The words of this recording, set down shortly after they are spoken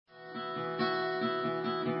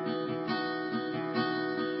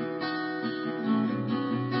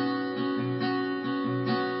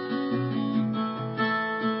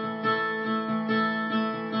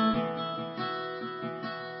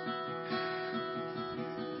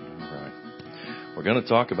We're going to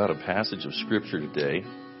talk about a passage of Scripture today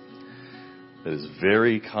that is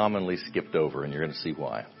very commonly skipped over, and you're going to see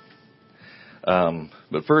why.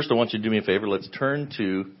 But first, I want you to do me a favor. Let's turn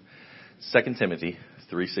to 2 Timothy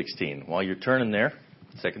 3:16. While you're turning there,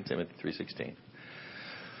 2 Timothy 3:16.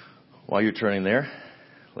 While you're turning there,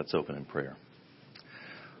 let's open in prayer.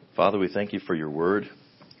 Father, we thank you for your word.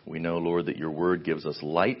 We know, Lord, that your word gives us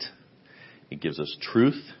light. It gives us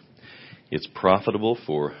truth. It's profitable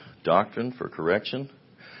for doctrine, for correction,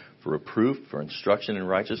 for reproof, for instruction in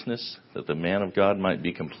righteousness, that the man of God might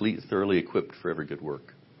be complete, thoroughly equipped for every good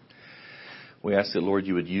work. We ask that, Lord,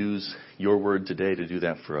 you would use your word today to do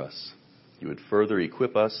that for us. You would further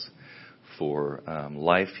equip us for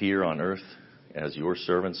life here on earth as your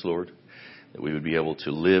servants, Lord, that we would be able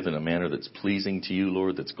to live in a manner that's pleasing to you,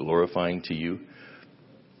 Lord, that's glorifying to you.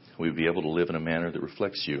 We would be able to live in a manner that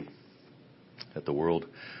reflects you, that the world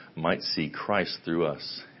might see Christ through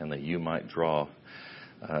us, and that you might draw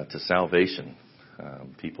to salvation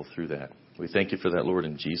people through that. We thank you for that, Lord,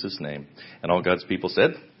 in Jesus' name. And all God's people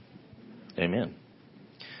said, amen.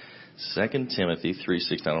 2 Timothy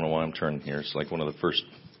 3:16. I don't know why I'm turning here. It's like one of the first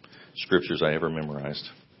scriptures I ever memorized.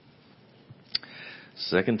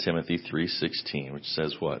 2 Timothy 3:16, which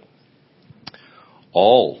says what?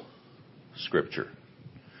 All Scripture.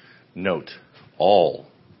 Note, all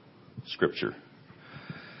Scripture.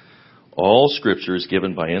 All Scripture is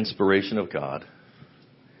given by inspiration of God,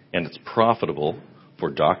 and it's profitable for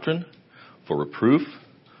doctrine, for reproof,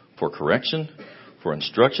 for correction, for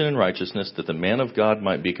instruction in righteousness, that the man of God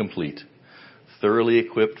might be complete, thoroughly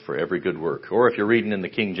equipped for every good work. Or if you're reading in the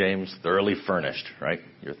King James, thoroughly furnished, right?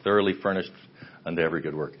 You're thoroughly furnished unto every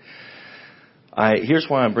good work. Here's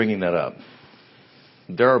why I'm bringing that up.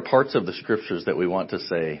 There are parts of the Scriptures that we want to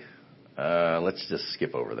say, let's just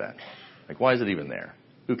skip over that. Like, why is it even there?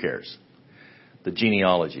 Who cares? The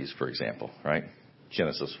genealogies, for example, right?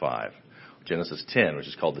 Genesis 5. Genesis 10, which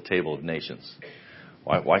is called the Table of Nations.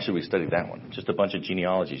 Why should we study that one? Just a bunch of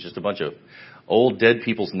genealogies, just a bunch of old dead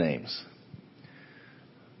people's names.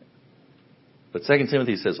 But 2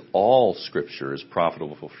 Timothy says all Scripture is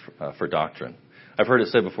profitable for doctrine. I've heard it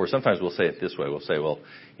said before, sometimes we'll say it this way. We'll say, well,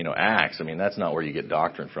 Acts, that's not where you get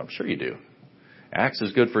doctrine from. Sure you do. Acts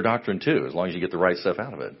is good for doctrine too, as long as you get the right stuff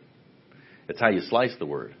out of it. It's how you slice the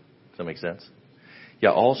word. Does that make sense? Yeah,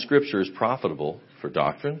 all Scripture is profitable for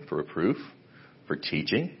doctrine, for reproof, for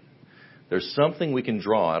teaching. There's something we can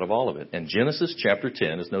draw out of all of it. And Genesis chapter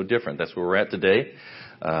 10 is no different. That's where we're at today.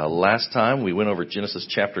 Last time we went over Genesis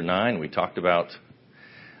chapter 9. We talked about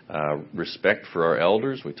respect for our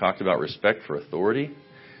elders. We talked about respect for authority.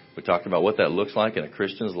 We talked about what that looks like in a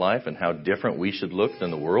Christian's life and how different we should look than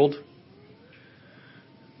the world.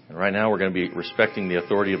 And right now we're going to be respecting the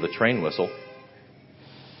authority of the train whistle.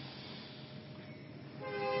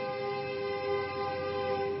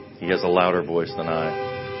 He has a louder voice than I.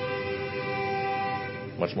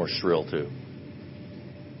 Much more shrill, too.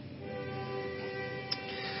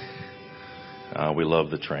 We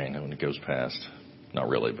love the train when it goes past. Not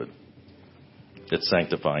really, but it's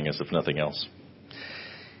sanctifying us, if nothing else.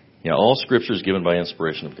 All Scripture is given by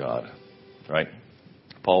inspiration of God, right?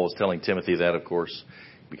 Paul was telling Timothy that, of course,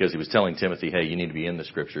 because he was telling Timothy, hey, you need to be in the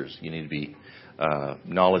Scriptures. You need to be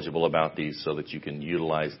knowledgeable about these so that you can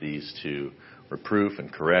utilize these to reproof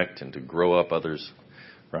and correct and to grow up others,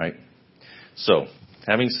 right? So,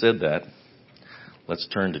 having said that, let's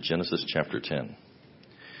turn to Genesis chapter 10.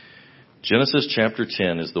 Genesis chapter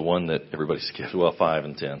 10 is the one that everybody skips. Well, 5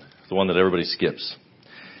 and 10. The one that everybody skips.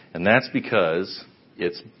 And that's because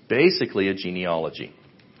it's basically a genealogy.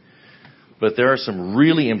 But there are some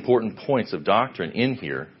really important points of doctrine in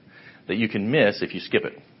here that you can miss if you skip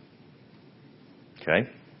it. Okay?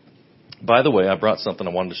 By the way, I brought something.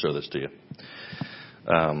 I wanted to show this to you.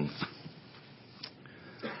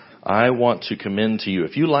 I want to commend to you,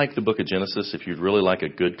 if you like the book of Genesis, if you'd really like a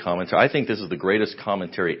good commentary, I think this is the greatest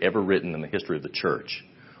commentary ever written in the history of the church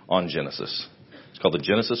on Genesis. It's called the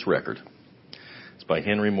Genesis Record. It's by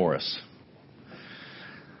Henry Morris.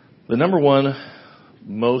 The number one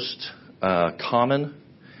most common,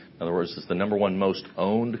 in other words, it's the number one most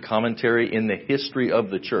owned commentary in the history of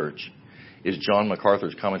the church is John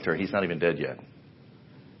MacArthur's commentary. He's not even dead yet.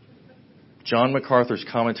 John MacArthur's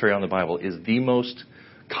commentary on the Bible is the most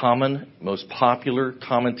common, most popular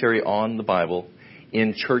commentary on the Bible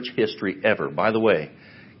in church history ever. By the way,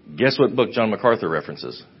 guess what book John MacArthur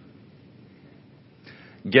references?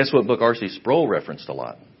 Guess what book R.C. Sproul referenced a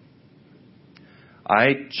lot?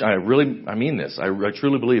 I mean this. I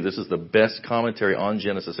truly believe this is the best commentary on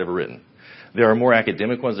Genesis ever written. There are more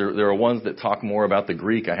academic ones. There are ones that talk more about the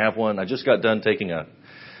Greek. I have one. I just got done taking a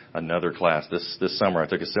another class. This summer I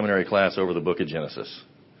took a seminary class over the book of Genesis.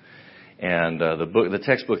 And the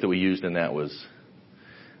textbook that we used in that was,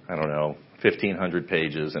 1,500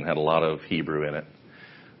 pages and had a lot of Hebrew in it.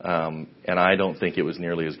 And I don't think it was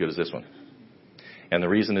nearly as good as this one. And the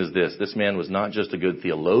reason is this. This man was not just a good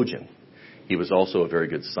theologian. He was also a very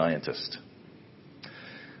good scientist.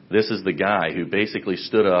 This is the guy who basically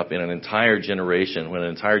stood up in an entire generation, when an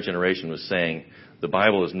entire generation was saying, the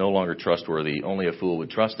Bible is no longer trustworthy, only a fool would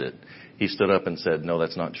trust it. He stood up and said, no,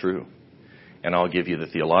 that's not true. And I'll give you the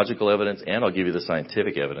theological evidence and I'll give you the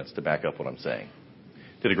scientific evidence to back up what I'm saying.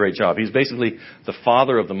 Did a great job. He's basically the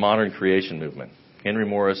father of the modern creation movement. Henry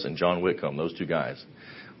Morris and John Whitcomb, those two guys,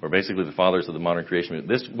 were basically the fathers of the modern creation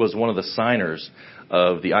movement. This was one of the signers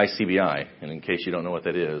of the ICBI. And in case you don't know what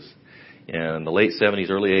that is, in the late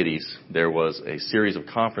 70s, early 80s, there was a series of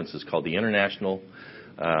conferences called the International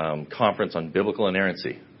Conference on Biblical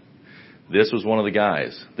Inerrancy. This was one of the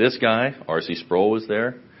guys. This guy, R.C. Sproul, was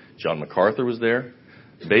there. John MacArthur was there.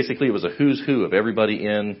 Basically, it was a who's who of everybody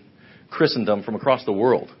in Christendom from across the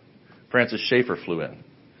world. Francis Schaeffer flew in.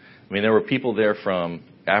 I mean, there were people there from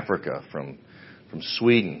Africa, from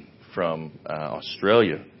Sweden, from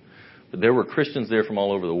Australia. But there were Christians there from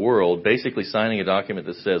all over the world, basically signing a document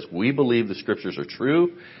that says, we believe the Scriptures are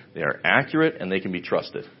true, they are accurate, and they can be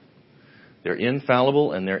trusted. They're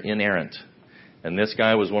infallible and they're inerrant. And this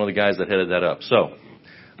guy was one of the guys that headed that up. So,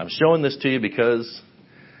 I'm showing this to you because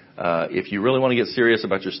if you really want to get serious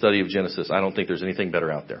about your study of Genesis, I don't think there's anything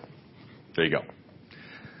better out there. There you go.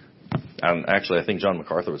 Actually, I think John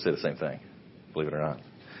MacArthur would say the same thing, believe it or not.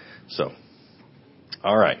 So,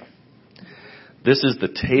 all right. This is the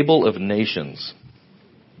Table of Nations.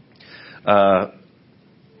 Let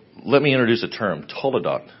me introduce a term,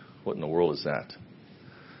 Toledot. What in the world is that?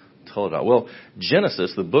 Toledot. Well,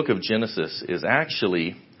 Genesis, the book of Genesis, is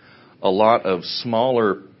actually a lot of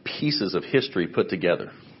smaller pieces of history put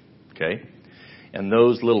together. Okay? And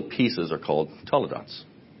those little pieces are called Toledots.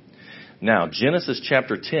 Now, Genesis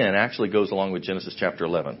chapter 10 actually goes along with Genesis chapter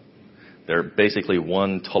 11. They're basically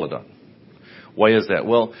one Toledot. Why is that?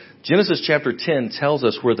 Well, Genesis chapter 10 tells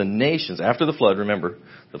us where the nations, after the flood, remember,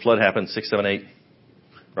 the flood happened 6, 7, 8,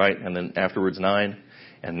 right? And then afterwards 9.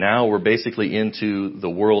 And now we're basically into the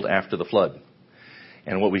world after the flood.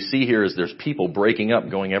 And what we see here is there's people breaking up,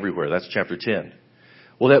 going everywhere. That's chapter 10.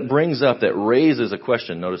 Well, that raises a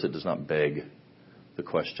question. Notice it does not beg the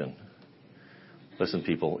question. Listen,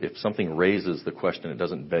 people, if something raises the question, it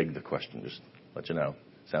doesn't beg the question. Just let you know.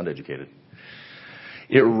 Sound educated.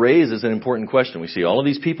 It raises an important question. We see all of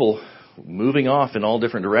these people moving off in all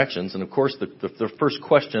different directions. And, of course, the first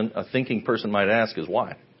question a thinking person might ask is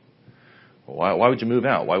why? Why would you move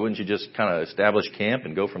out? Why wouldn't you just kind of establish camp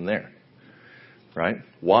and go from there? Right?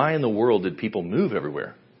 Why in the world did people move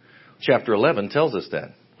everywhere? Chapter 11 tells us that,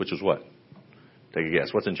 which is what? Take a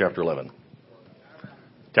guess. What's in chapter 11?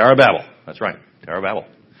 Tower of Babel. That's right. Tower of Babel.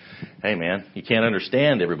 Hey, man, you can't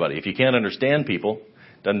understand everybody. If you can't understand people,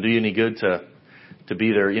 it doesn't do you any good to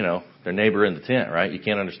be their neighbor in the tent, right? You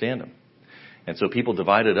can't understand them. And so people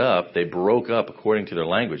divided up. They broke up according to their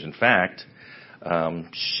language. In fact,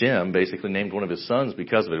 Shem basically named one of his sons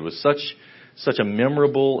because of it. It was such a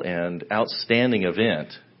memorable and outstanding event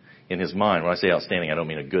in his mind. When I say outstanding, I don't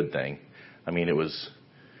mean a good thing. I mean it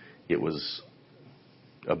was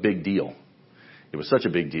a big deal. It was such a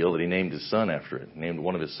big deal that he named his son after it. He named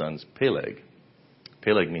one of his sons Peleg.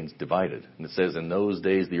 Peleg means divided. And it says in those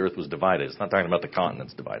days the earth was divided. It's not talking about the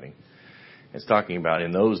continents dividing. It's talking about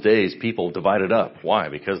in those days people divided up. Why?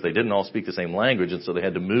 Because they didn't all speak the same language, and so they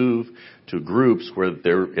had to move to groups where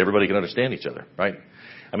everybody could understand each other, right?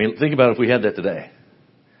 I mean, think about if we had that today.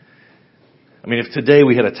 I mean, if today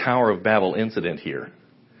we had a Tower of Babel incident here,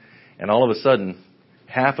 and all of a sudden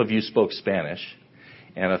half of you spoke Spanish,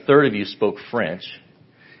 and a third of you spoke French,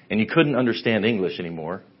 and you couldn't understand English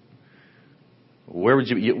anymore,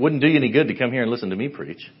 it wouldn't do you any good to come here and listen to me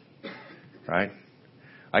preach, right?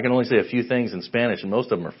 I can only say a few things in Spanish, and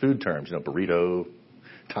most of them are food terms. Burrito,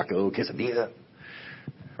 taco, quesadilla,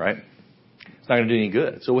 right? It's not going to do any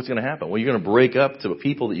good. So what's going to happen? Well, you're going to break up to a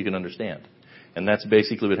people that you can understand. And that's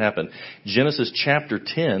basically what happened. Genesis chapter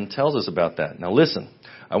 10 tells us about that. Now listen,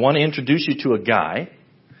 I want to introduce you to a guy.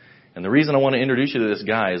 And the reason I want to introduce you to this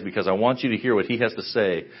guy is because I want you to hear what he has to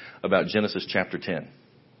say about Genesis chapter 10.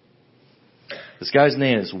 This guy's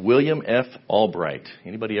name is William F. Albright.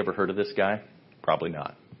 Anybody ever heard of this guy? Probably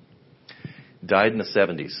not. Died in the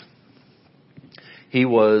 70s. He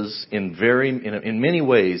was in many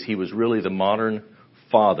ways, he was really the modern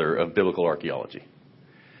father of biblical archaeology.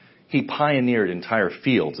 He pioneered entire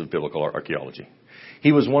fields of biblical archaeology.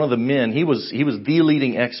 He was one of the men. He was the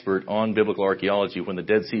leading expert on biblical archaeology when the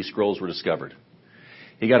Dead Sea Scrolls were discovered.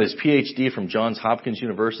 He got his PhD from Johns Hopkins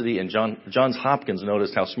University, and Johns Hopkins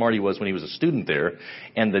noticed how smart he was when he was a student there.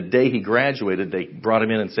 And the day he graduated, they brought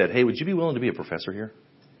him in and said, "Hey, would you be willing to be a professor here?"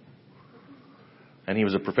 And he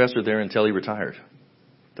was a professor there until he retired.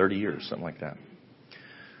 30 years, something like that.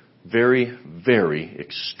 Very, very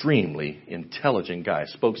extremely intelligent guy.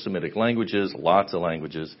 Spoke Semitic languages, lots of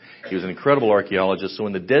languages. He was an incredible archaeologist. So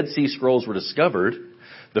when the Dead Sea Scrolls were discovered,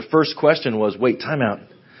 the first question was, wait, time out.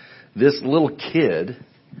 This little kid,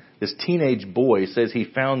 this teenage boy, says he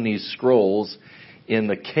found these scrolls in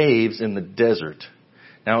the caves in the desert.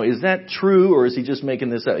 Now, is that true, or is he just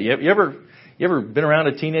making this up? You ever been around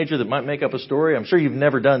a teenager that might make up a story? I'm sure you've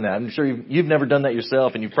never done that. I'm sure you've never done that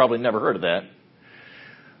yourself, and you've probably never heard of that.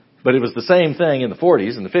 But it was the same thing in the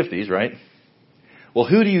 40s and the 50s, right? Well,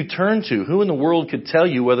 who do you turn to? Who in the world could tell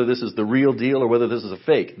you whether this is the real deal or whether this is a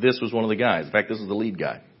fake? This was one of the guys. In fact, this is the lead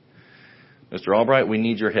guy. Mr. Albright, we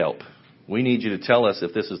need your help. We need you to tell us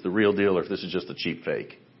if this is the real deal or if this is just a cheap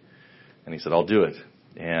fake. And he said, I'll do it.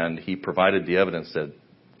 And he provided the evidence, said,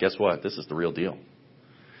 guess what? This is the real deal.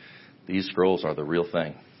 These scrolls are the real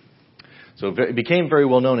thing. So it became very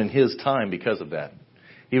well known in his time because of that.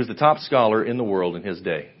 He was the top scholar in the world in his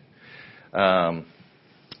day.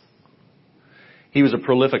 He was a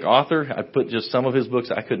prolific author. I put just some of his books.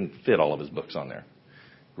 I couldn't fit all of his books on there.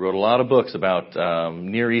 He wrote a lot of books about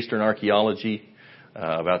Near Eastern archaeology,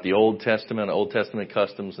 about the Old Testament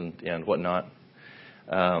customs and whatnot.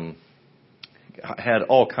 Had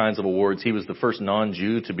all kinds of awards. He was the first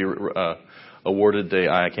non-Jew to be awarded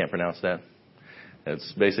I can't pronounce that.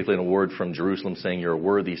 It's basically an award from Jerusalem saying you're a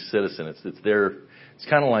worthy citizen. It's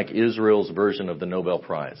kind of like Israel's version of the Nobel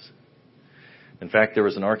Prize. In fact, there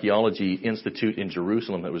was an archaeology institute in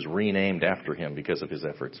Jerusalem that was renamed after him because of his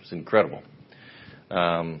efforts. It was incredible.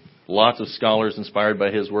 Lots of scholars inspired by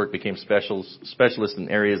his work became specialists in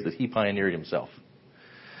areas that he pioneered himself.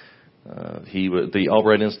 The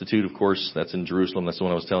Albright Institute, of course, that's in Jerusalem. That's the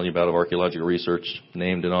one I was telling you about of archaeological research,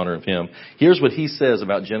 named in honor of him. Here's what he says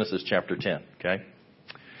about Genesis chapter 10, okay?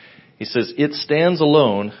 He says, it stands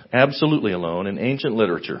alone, absolutely alone, in ancient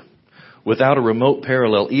literature, without a remote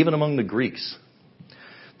parallel, even among the Greeks.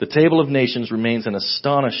 The Table of Nations remains an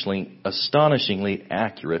astonishingly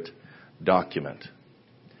accurate document.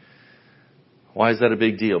 Why is that a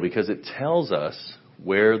big deal? Because it tells us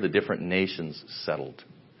where the different nations settled.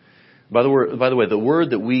 By the way, the word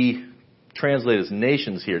that we translate as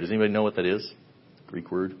nations here, does anybody know what that is? Greek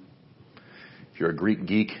word. If you're a Greek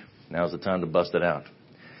geek, now's the time to bust it out.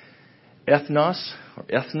 Ethnos or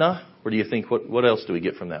ethna. Where do you think? What else do we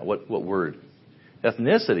get from that? What word?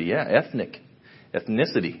 Ethnicity. Yeah, ethnic.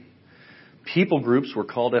 Ethnicity. People groups were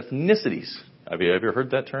called ethnicities. Have you ever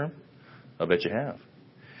heard that term? I bet you have.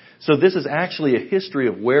 So this is actually a history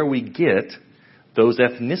of where we get those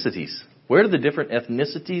ethnicities. Where do the different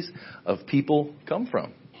ethnicities of people come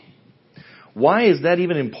from? Why is that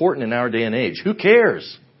even important in our day and age? Who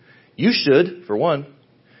cares? You should, for one.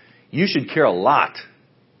 You should care a lot.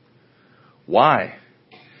 Why?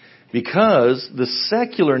 Because the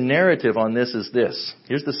secular narrative on this is this.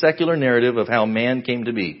 Here's the secular narrative of how man came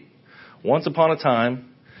to be. Once upon a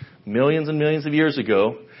time, millions and millions of years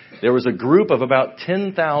ago, there was a group of about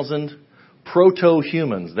 10,000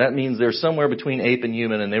 proto-humans. That means they're somewhere between ape and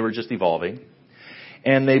human, and they were just evolving.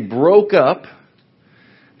 And they broke up,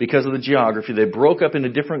 because of the geography, they broke up into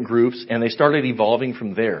different groups, and they started evolving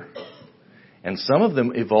from there. And some of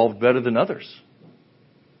them evolved better than others.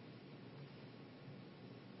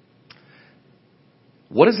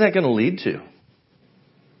 What is that going to lead to?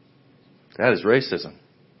 That is racism.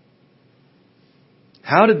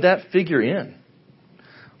 How did that figure in?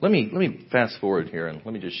 Let me fast forward here and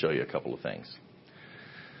let me just show you a couple of things.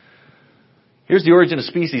 Here's the origin of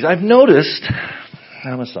species. I've noticed,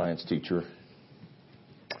 I'm a science teacher.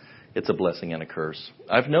 It's a blessing and a curse.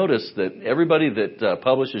 I've noticed that everybody that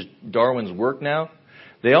publishes Darwin's work now,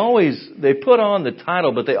 they put on the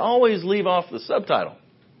title, but they always leave off the subtitle.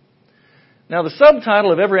 Now, the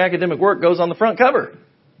subtitle of every academic work goes on the front cover.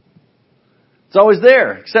 It's always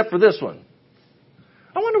there, except for this one.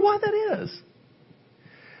 I wonder why that is.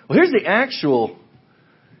 Well, here's the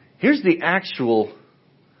actual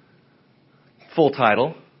full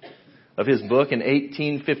title of his book in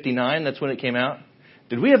 1859. That's when it came out.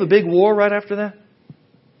 Did we have a big war right after that?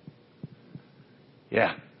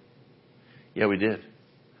 Yeah. Yeah, we did.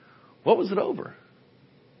 What was it over?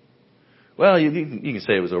 Well, you can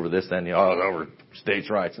say it was over this, then, it was over states'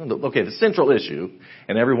 rights. Okay, the central issue,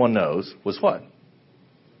 and everyone knows, was what?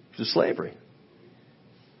 It was slavery.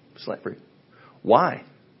 Slavery. Why?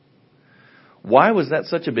 Why was that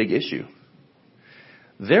such a big issue?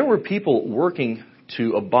 There were people working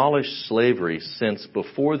to abolish slavery since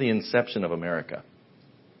before the inception of America.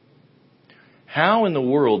 How in the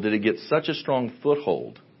world did it get such a strong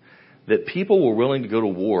foothold that people were willing to go to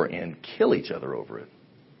war and kill each other over it?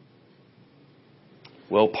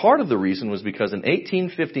 Well, part of the reason was because in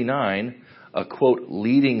 1859, a, quote,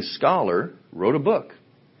 leading scholar wrote a book.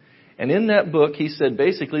 And in that book, he said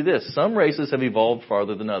basically this: some races have evolved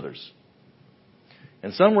farther than others.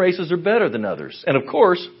 And some races are better than others. And of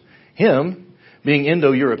course, him being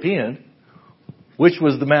Indo-European, which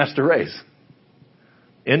was the master race.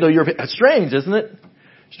 Indo-European. That's strange, isn't it?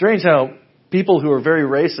 Strange how people who are very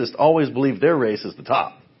racist always believe their race is the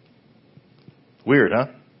top. Weird, huh?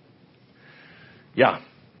 Yeah.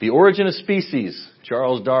 The Origin of Species,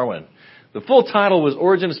 Charles Darwin. The full title was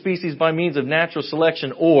Origin of Species by Means of Natural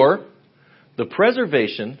Selection, or The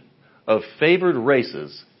Preservation of Favored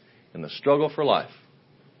Races in the Struggle for Life.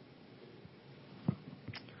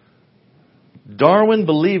 Darwin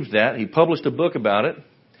believed that. He published a book about it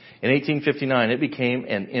in 1859. It became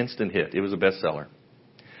an instant hit. It was a bestseller.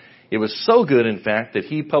 It was so good, in fact, that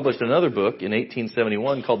he published another book in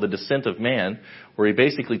 1871 called The Descent of Man, where he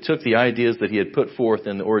basically took the ideas that he had put forth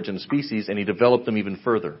in The Origin of Species and he developed them even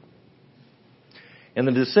further. In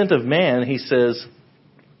The Descent of Man, he says,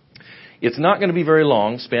 it's not going to be very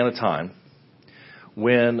long span of time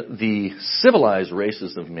when the civilized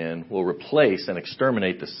races of men will replace and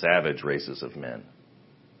exterminate the savage races of men.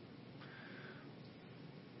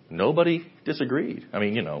 Nobody disagreed. I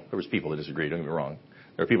mean, there was people that disagreed, don't get me wrong.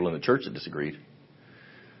 There were people in the church that disagreed.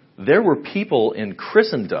 There were people in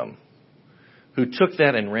Christendom who took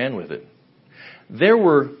that and ran with it. There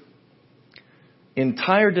were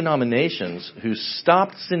entire denominations who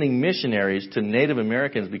stopped sending missionaries to Native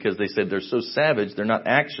Americans because they said they're so savage, they're not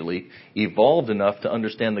actually evolved enough to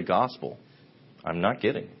understand the gospel. I'm not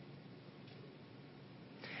kidding.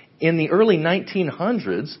 In the early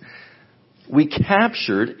 1900s, we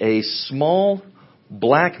captured a small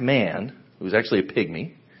black man who was actually a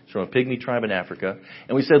pygmy. He's from a pygmy tribe in Africa.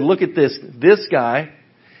 And we said, look at this. This guy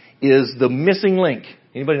is the missing link.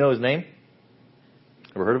 Anybody know his name?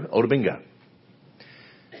 Ever heard of him? Odabinga.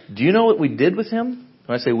 Do you know what we did with him?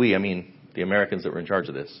 When I say we, I mean the Americans that were in charge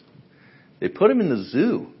of this. They put him in the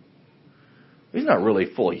zoo. He's not really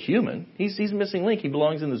fully human. He's missing link. He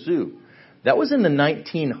belongs in the zoo. That was in the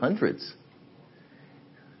 1900s.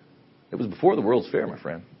 It was before the World's Fair, my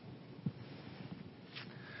friend.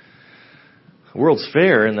 World's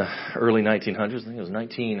Fair in the early 1900s, I think it was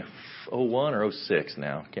 1901 or 06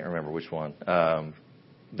 now. Can't remember which one.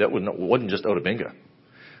 That wasn't just Odabinga.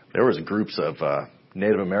 There was groups of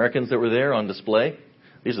Native Americans that were there on display.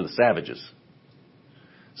 These are the savages.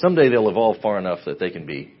 Someday they'll evolve far enough that they can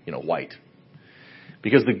be, white.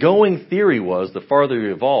 Because the going theory was the farther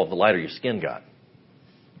you evolve, the lighter your skin got.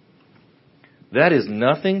 That is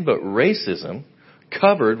nothing but racism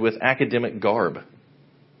covered with academic garb.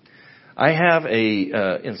 I have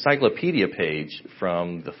a encyclopedia page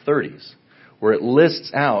from the 30s where it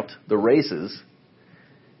lists out the races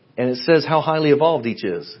and it says how highly evolved each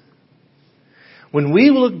is. When we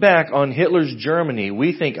look back on Hitler's Germany,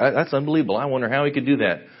 we think, that's unbelievable. I wonder how he could do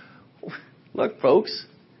that. Look, folks,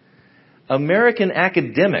 American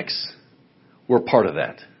academics were part of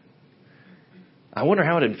that. I wonder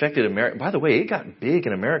how it infected America. By the way, it got big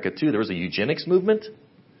in America, too. There was a eugenics movement.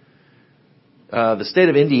 The state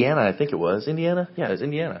of Indiana, I think it was. Indiana? Yeah, it was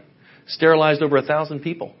Indiana. Sterilized over 1,000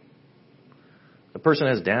 people. The person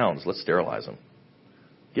has Downs. Let's sterilize them.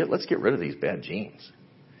 Let's get rid of these bad genes.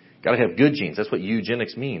 Got to have good genes. That's what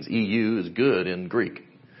eugenics means. EU is good in Greek.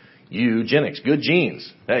 Eugenics, good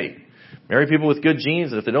genes. Hey, marry people with good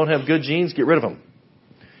genes, and if they don't have good genes, get rid of them.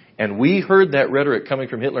 And we heard that rhetoric coming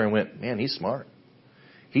from Hitler and went, man, he's smart.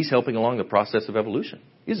 He's helping along the process of evolution.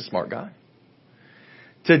 He's a smart guy.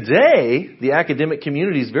 Today, the academic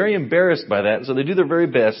community is very embarrassed by that, and so they do their very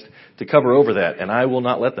best to cover over that, and I will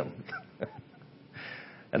not let them.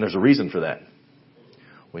 And there's a reason for that.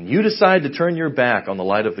 When you decide to turn your back on the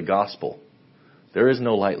light of the gospel, there is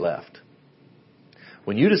no light left.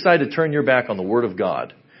 When you decide to turn your back on the Word of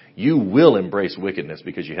God, you will embrace wickedness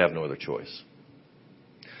because you have no other choice.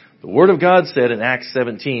 The Word of God said in Acts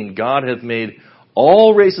 17, God hath made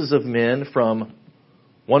all races of men from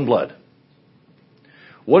one blood.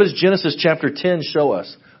 What does Genesis chapter 10 show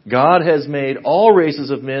us? God has made all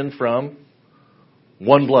races of men from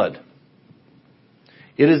one blood.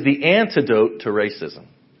 It is the antidote to racism.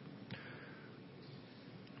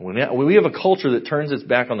 When we have a culture that turns its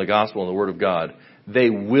back on the gospel and the Word of God, they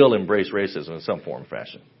will embrace racism in some form or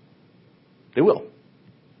fashion. They will.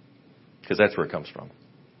 Because that's where it comes from.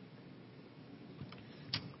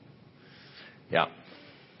 Yeah.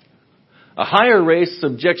 A higher race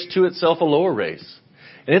subjects to itself a lower race.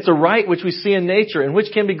 And it's a right which we see in nature and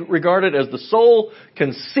which can be regarded as the sole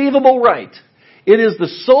conceivable right. It is the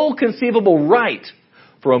sole conceivable right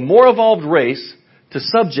for a more evolved race to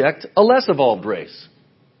subject a less evolved race.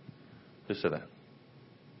 Who said that?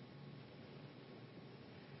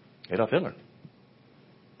 Adolf Hitler.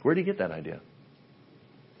 Where did he get that idea?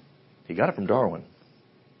 He got it from Darwin.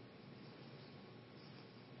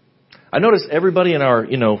 I notice everybody in our,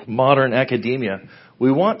 modern academia,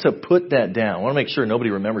 we want to put that down. I want to make sure nobody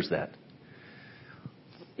remembers that.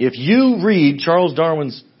 If you read Charles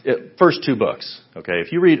Darwin's first 2 books, okay,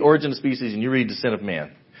 if you read Origin of Species and you read Descent of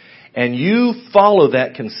Man, and you follow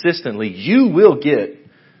that consistently, you will get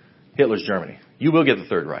Hitler's Germany. You will get the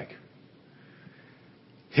Third Reich.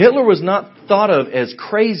 Hitler was not thought of as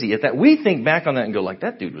crazy at that. We think back on that and go like,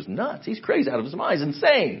 that dude was nuts. He's crazy out of his mind. He's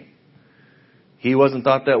insane. He wasn't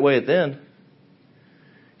thought that way then.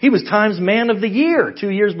 He was Times Man of the Year 2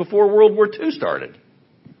 years before World War II started.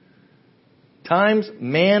 Times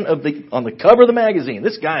Man on the cover of the magazine.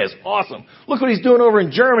 This guy is awesome. Look what he's doing over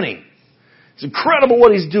in Germany. It's incredible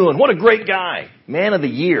what he's doing. What a great guy. Man of the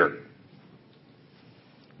Year.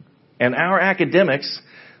 And our academics,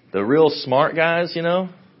 the real smart guys,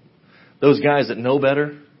 those guys that know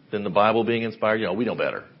better than the Bible being inspired, we know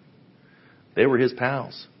better. They were his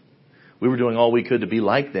pals. We were doing all we could to be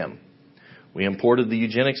like them. We imported the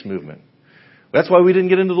eugenics movement. That's why we didn't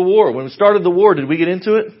get into the war. When we started the war, did we get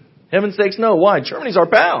into it? Heaven's sakes, no. Why? Germany's our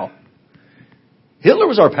pal. Hitler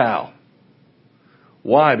was our pal.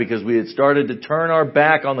 Why? Because we had started to turn our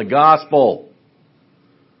back on the gospel.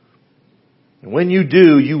 And when you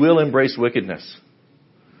do, you will embrace wickedness.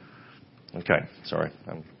 Okay, sorry.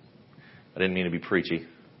 I didn't mean to be preachy.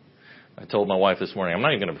 I told my wife this morning, I'm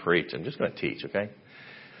not even going to preach. I'm just going to teach, okay?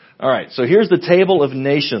 All right, so here's the table of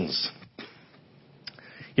nations.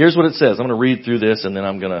 Here's what it says. I'm going to read through this, and then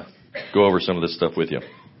I'm going to go over some of this stuff with you.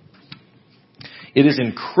 It is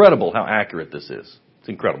incredible how accurate this is. It's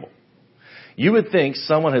incredible. You would think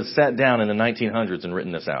someone had sat down in the 1900s and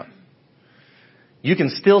written this out. You can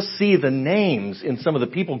still see the names in some of the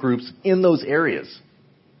people groups in those areas.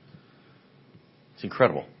 It's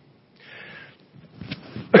incredible.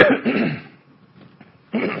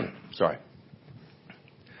 Sorry.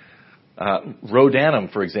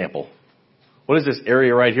 Rhodanum, for example. What is this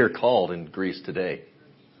area right here called in Greece today?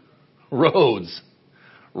 Rhodes.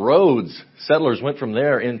 Rhodes. Settlers went from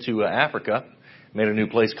there into Africa, made a new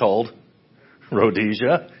place called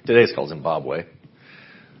Rhodesia. Today it's called Zimbabwe.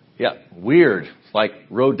 Yeah, weird. Like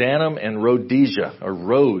Rhodanum and Rhodesia, or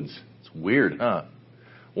Rhodes. It's weird, huh?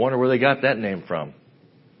 Wonder where they got that name from.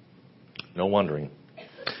 No wondering.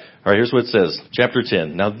 All right, here's what it says. Chapter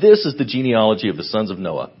 10. Now this is the genealogy of the sons of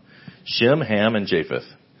Noah. Shem, Ham, and Japheth.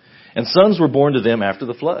 And sons were born to them after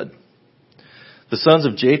the flood. The sons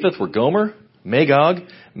of Japheth were Gomer, Magog,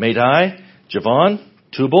 Madai, Javan,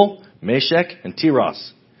 Tubal, Meshech, and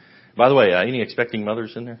Tiras. By the way, any expecting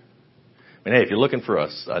mothers in there? I mean, hey, if you're looking for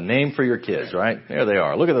a name for your kids, right? There they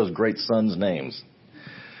are. Look at those great sons' names.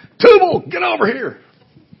 Tubal, get over here.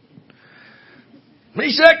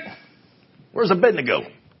 Meshech, where's Abednego?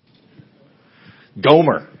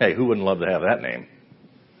 Gomer. Hey, who wouldn't love to have that name?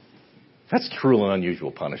 That's cruel and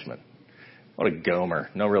unusual punishment. What a Gomer.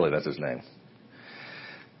 No, really, that's his name.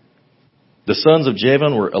 The sons of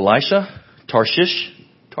Javan were Elisha, Tarshish.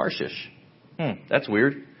 Tarshish. That's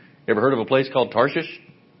weird. You ever heard of a place called Tarshish?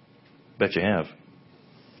 Bet you have.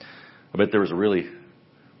 I bet there was a really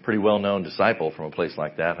pretty well-known disciple from a place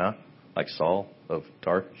like that, huh? Like Saul of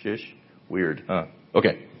Tarshish. Weird, huh?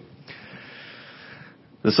 Okay.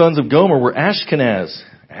 The sons of Gomer were Ashkenaz.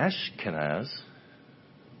 Ashkenaz.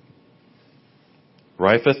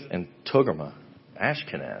 Riphath and Togarmah.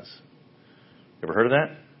 Ashkenaz. Ever heard of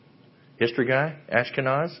that? History guy?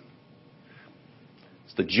 Ashkenaz?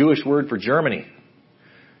 It's the Jewish word for Germany.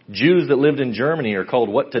 Jews that lived in Germany are called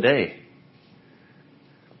what today?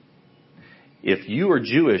 If you are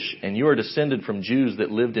Jewish and you are descended from Jews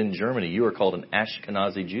that lived in Germany, you are called an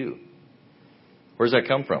Ashkenazi Jew. Where does that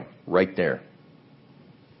come from? Right there.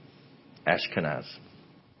 Ashkenaz.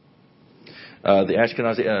 The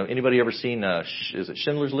Ashkenazi, anybody ever seen, is it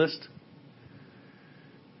Schindler's List?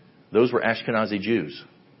 Those were Ashkenazi Jews.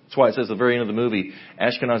 That's why it says at the very end of the movie,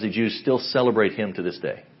 Ashkenazi Jews still celebrate him to this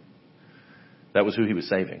day. That was who he was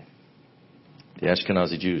saving. The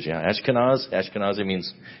Ashkenazi Jews, yeah. Ashkenazi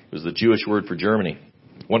means, it was the Jewish word for Germany.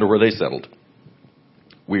 Wonder where they settled.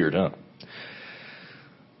 Weird, huh?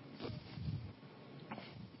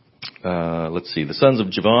 Let's see. The sons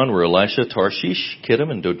of Javan were Elisha, Tarshish,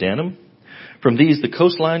 Kittim, and Dodanim. From these, the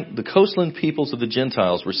coastland peoples of the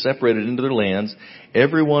Gentiles were separated into their lands,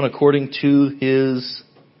 everyone according to his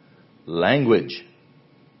language.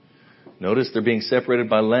 Notice they're being separated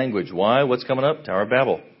by language. Why? What's coming up? Tower of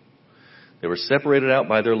Babel. They were separated out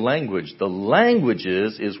by their language. The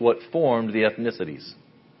languages is what formed the ethnicities.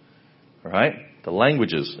 All right? The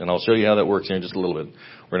languages. And I'll show you how that works here in just a little bit.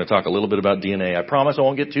 We're going to talk a little bit about DNA. I promise I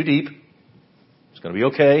won't get too deep. It's going to be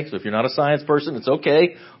okay. So if you're not a science person, it's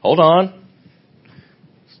okay. Hold on.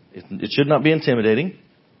 It should not be intimidating.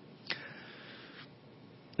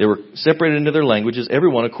 They were separated into their languages,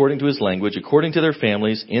 everyone according to his language, according to their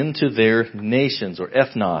families, into their nations, or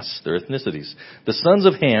ethnos, their ethnicities. The sons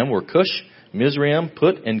of Ham were Cush, Mizraim,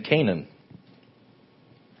 Put, and Canaan.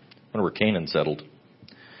 I wonder where Canaan settled.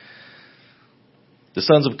 The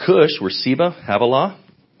sons of Cush were Seba, Havilah,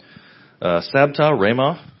 Sabta,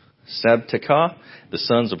 Ramah, Sabtekah. The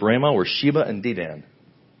sons of Ramah were Sheba and Dedan.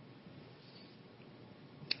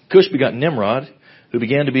 Cush begot Nimrod, who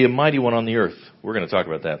began to be a mighty one on the earth. We're going to talk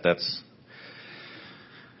about that.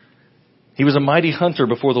 He was a mighty hunter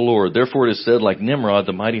before the Lord. Therefore it is said, like Nimrod,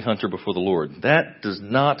 the mighty hunter before the Lord. That does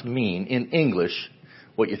not mean, in English,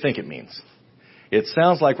 what you think it means. It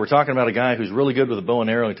sounds like we're talking about a guy who's really good with a bow and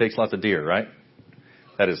arrow and takes lots of deer, right?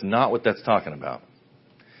 That is not what that's talking about.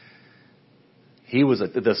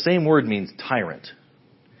 The same word means tyrant.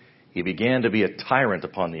 He began to be a tyrant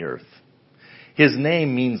upon the earth. His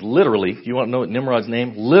name means literally, if you want to know Nimrod's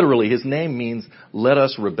name, literally his name means let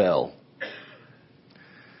us rebel.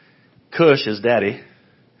 Cush, his daddy,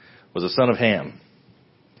 was a son of Ham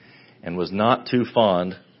and was not too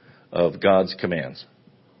fond of God's commands.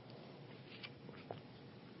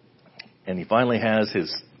 And he finally has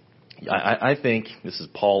his, I think, this is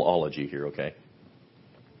Paulology here, okay?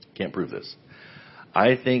 Can't prove this.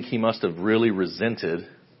 I think he must have really resented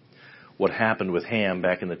what happened with Ham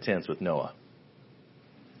back in the tents with Noah.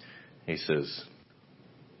 He says,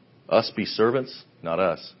 us be servants, not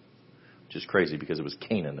us. Which is crazy because it was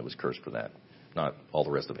Canaan that was cursed for that, not all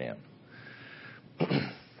the rest of Ham.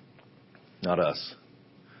 Not us.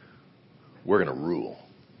 We're going to rule.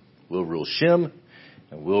 We'll rule Shem,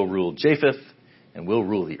 and we'll rule Japheth, and we'll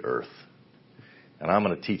rule the earth. And I'm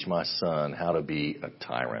going to teach my son how to be a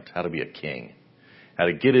tyrant, how to be a king, how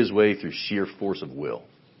to get his way through sheer force of will.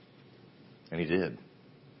 And he did.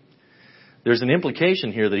 There's an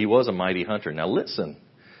implication here that he was a mighty hunter. Now listen,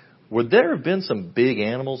 would there have been some big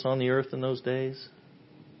animals on the earth in those days?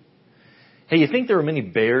 Hey, you think there were many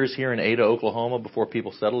bears here in Ada, Oklahoma before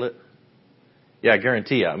people settled it? Yeah, I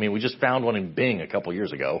guarantee you. I mean, we just found one in Bing a couple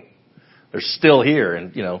years ago. They're still here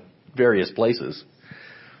in, various places.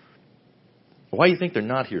 Why do you think they're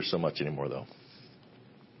not here so much anymore, though?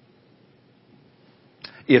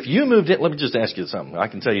 If you moved in, let me just ask you something. I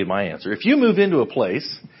can tell you my answer. If you move into a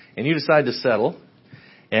place and you decide to settle,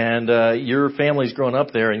 and your family's grown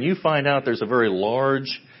up there, and you find out there's a very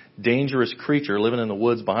large, dangerous creature living in the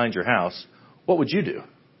woods behind your house, what would you do?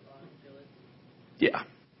 Yeah.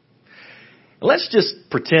 Let's just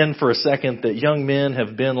pretend for a second that young men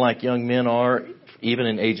have been like young men are, even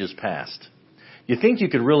in ages past. You think you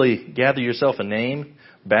could really gather yourself a name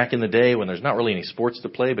back in the day when there's not really any sports to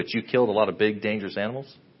play, but you killed a lot of big, dangerous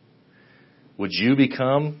animals? Would you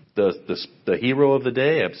become the hero of the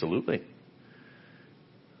day? Absolutely.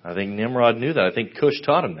 I think Nimrod knew that. I think Cush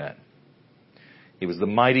taught him that. He was the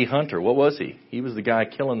mighty hunter. What was he? He was the guy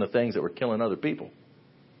killing the things that were killing other people.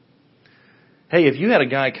 Hey, if you had a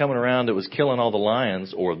guy coming around that was killing all the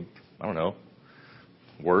lions, or, I don't know,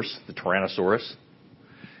 worse, the Tyrannosaurus.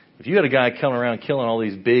 If you had a guy coming around killing all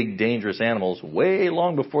these big, dangerous animals way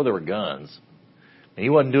long before there were guns, and he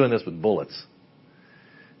wasn't doing this with bullets.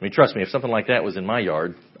 I mean, trust me, if something like that was in my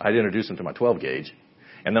yard, I'd introduce him to my 12 gauge,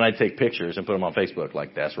 and then I'd take pictures and put them on Facebook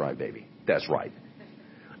like, that's right, baby. That's right.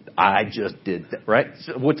 I just did that, right?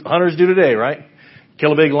 So what hunters do today, right?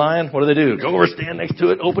 Kill a big lion. What do? Go over, stand next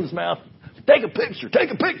to it, open its mouth. Take a picture. Take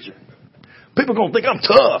a picture. People are going to think I'm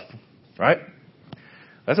tough, right?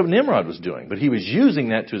 That's what Nimrod was doing. But he was using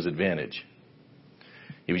that to his advantage.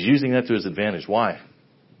 He was using that to his advantage. Why? You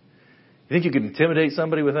think you could intimidate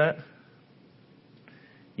somebody with that?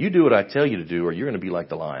 You do what I tell you to do, or you're going to be like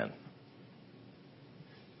the lion.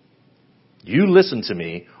 You listen to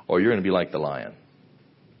me, or you're going to be like the lion.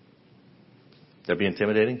 Would that be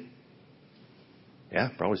intimidating? Yeah,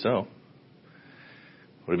 probably so.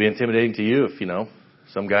 Would it be intimidating to you if,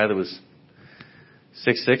 some guy that was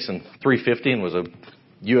 6'6" and 350 and was a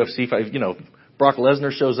UFC fight, Brock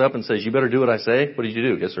Lesnar shows up and says, you better do what I say. What did you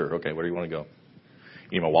do? Yes, sir. Okay, where do you want to go?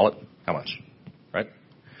 You need my wallet? How much? Right?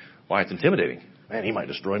 Why? It's intimidating. Man, he might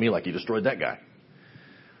destroy me like he destroyed that guy.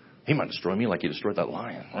 He might destroy me like he destroyed that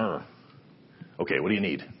lion. Okay, what do you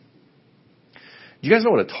need? Do you guys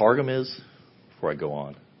know what a targum is? Before I go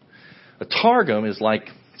on. A targum is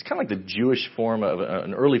it's kind of like the Jewish form of,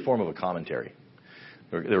 an early form of a commentary.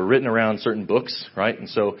 They were written around certain books, right? And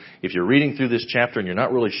so if you're reading through this chapter and you're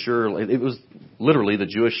not really sure, it was literally the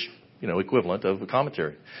Jewish, equivalent of a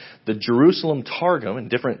commentary. The Jerusalem Targum, and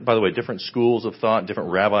different schools of thought,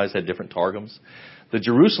 different rabbis had different targums. The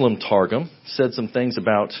Jerusalem Targum said some things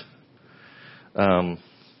about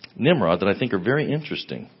Nimrod that I think are very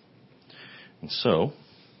interesting. And so,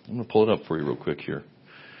 I'm going to pull it up for you real quick here.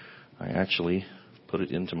 I actually put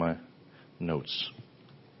it into my notes.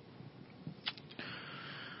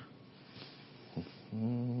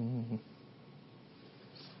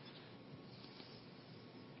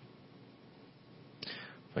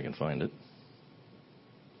 If I can find it.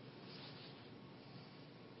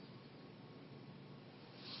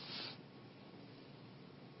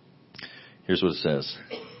 Here's what it says.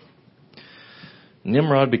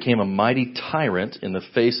 Nimrod became a mighty tyrant in the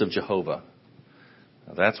face of Jehovah.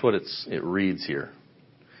 Now that's what it reads here.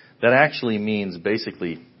 That actually means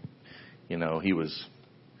basically, he was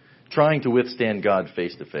trying to withstand God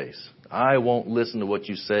face to face. I won't listen to what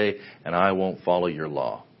you say, and I won't follow your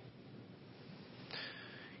law.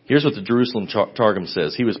 Here's what the Jerusalem Targum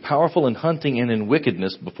says. He was powerful in hunting and in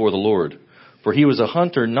wickedness before the Lord. For he was a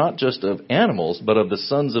hunter not just of animals, but of the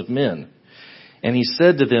sons of men. And he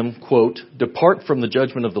said to them, quote, "Depart from the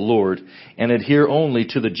judgment of the Lord, and adhere only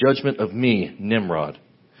to the judgment of me, Nimrod."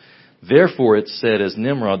 Therefore it said, as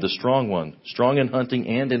Nimrod, the strong one, strong in hunting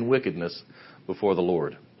and in wickedness before the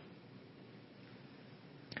Lord.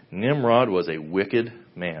 Nimrod was a wicked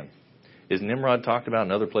man. Is Nimrod talked about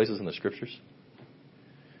in other places in the Scriptures?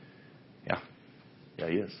 Yeah,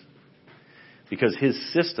 he is. Because his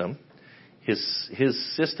system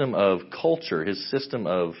of culture, his system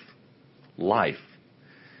of life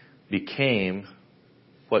became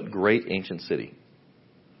what great ancient city?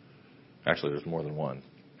 Actually, there's more than one.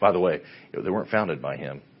 By the way, they weren't founded by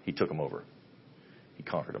him. He took them over. He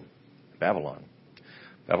conquered them. Babylon.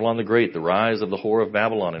 Babylon the Great, the rise of the whore of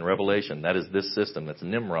Babylon in Revelation. That is this system. That's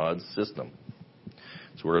Nimrod's system.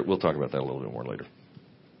 So we'll talk about that a little bit more later.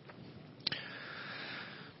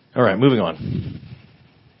 All right, moving on.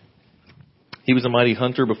 He was a mighty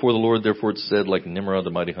hunter before the Lord, therefore it said, like Nimrod,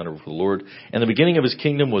 the mighty hunter before the Lord. And the beginning of his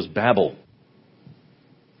kingdom was Babylon.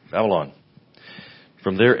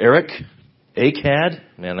 From there, Erech, Akkad,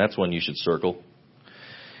 man, that's one you should circle,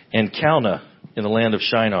 and Calneh in the land of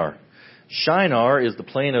Shinar. Shinar is the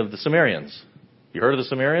plain of the Sumerians. You heard of the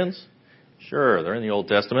Sumerians? Sure, they're in the Old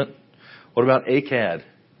Testament. What about Akkad?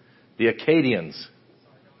 The Akkadians.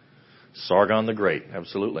 Sargon the Great,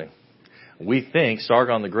 absolutely. We think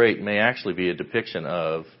Sargon the Great may actually be a depiction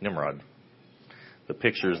of Nimrod. The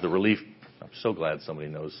pictures, the relief. I'm so glad somebody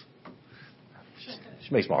knows.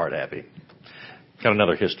 She makes my heart happy. Got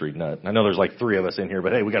another history nut. I know there's like 3 of us in here,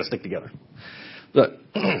 but hey, we got to stick together. But,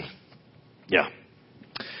 yeah.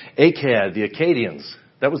 Akkad, the Akkadians.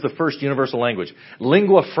 That was the first universal language.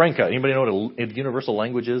 Lingua franca. Anybody know what a universal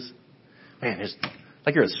language is? Man, it's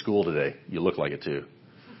like you're at school today. You look like it too.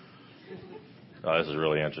 Oh, this is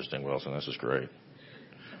really interesting, Wilson. This is great.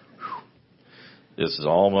 Whew. This is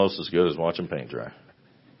almost as good as watching paint dry.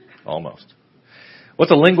 Almost.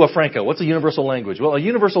 What's a lingua franca? What's a universal language? Well, a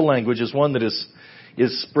universal language is one that is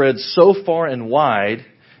spread so far and wide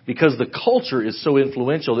because the culture is so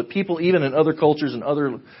influential that people, even in other cultures and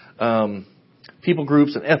other people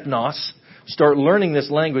groups and ethnos, start learning this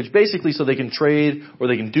language basically so they can trade or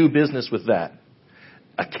they can do business with that.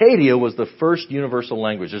 Acadia was the first universal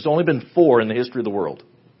language. There's only been 4 in the history of the world.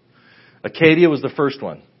 Acadia was the first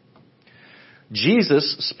one.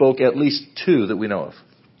 Jesus spoke at least 2 that we know of.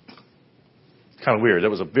 It's kind of weird.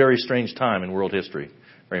 That was a very strange time in world history.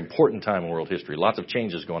 Very important time in world history. Lots of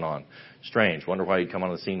changes going on. Strange. Wonder why he'd come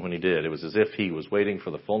on the scene when he did. It was as if he was waiting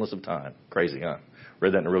for the fullness of time. Crazy, huh?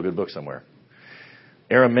 Read that in a real good book somewhere.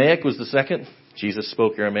 Aramaic was the second. Jesus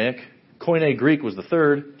spoke Aramaic. Koine Greek was the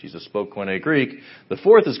third. Jesus spoke Koine Greek. The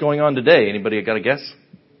fourth is going on today. Anybody got a guess?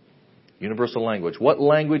 Universal language. What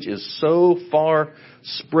language is so far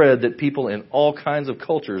spread that people in all kinds of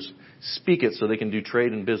cultures speak it so they can do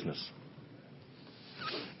trade and business?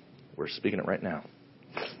 We're speaking it right now.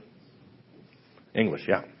 English,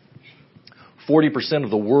 yeah. 40%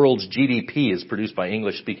 of the world's GDP is produced by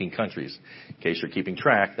English-speaking countries. In case you're keeping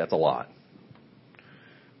track, that's a lot.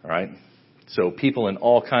 All right? So people in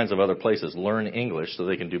all kinds of other places learn English so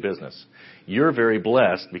they can do business. You're very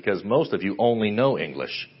blessed because most of you only know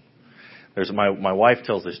English. My wife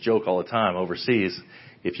tells this joke all the time overseas.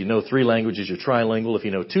 If you know 3 languages, you're trilingual. If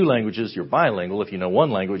you know 2 languages, you're bilingual. If you know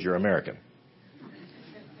 1 language, you're American.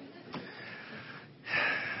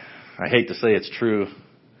 I hate to say it's true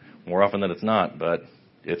more often than it's not, but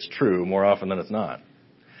it's true more often than it's not.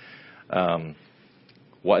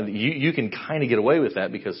 You can kind of get away with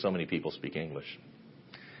that because so many people speak English.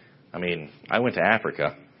 I mean, I went to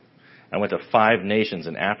Africa. I went to 5 nations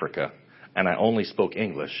in Africa, and I only spoke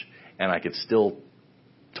English, and I could still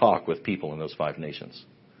talk with people in those 5 nations.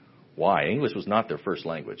 Why? English was not their first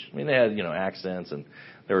language. I mean, they had, accents, and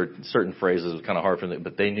there were certain phrases that were kind of hard for them,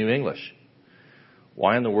 but they knew English.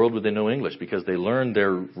 Why in the world would they know English? Because they learned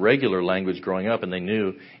their regular language growing up, and they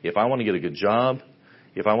knew, if I want to get a good job,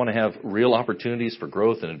 if I want to have real opportunities for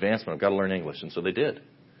growth and advancement, I've got to learn English. And so they did.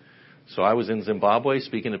 So I was in Zimbabwe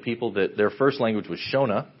speaking to people that their first language was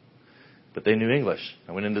Shona, but they knew English.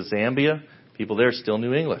 I went into Zambia. People there still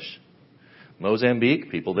knew English. Mozambique,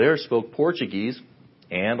 people there spoke Portuguese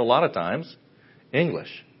and a lot of times English.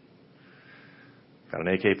 Got an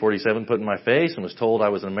AK-47 put in my face and was told I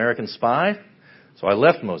was an American spy. So I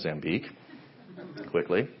left Mozambique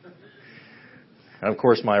quickly. And of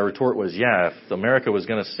course my retort was, if America was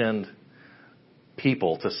going to send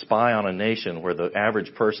people to spy on a nation where the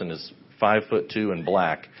average person is 5'2" and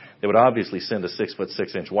black, they would obviously send a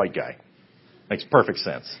 6'6" white guy. Makes perfect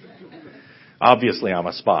sense. Obviously I'm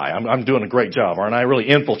a spy. I'm doing a great job, aren't I? Really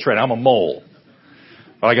infiltrating. I'm a mole.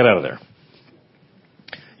 But I got out of there.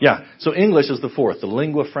 So English is the fourth, the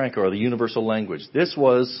lingua franca, or the universal language. This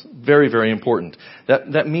was very, very important.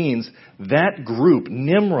 That means that group,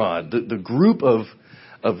 Nimrod, the group of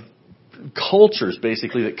cultures,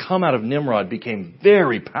 basically, that come out of Nimrod became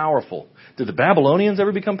very powerful. Did the Babylonians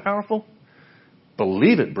ever become powerful?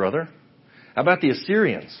 Believe it, brother. How about the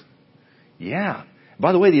Assyrians? Yeah.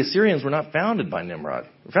 By the way, the Assyrians were not founded by Nimrod. They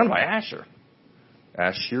were founded by Asher.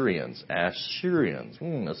 Assyrians. Assyrians.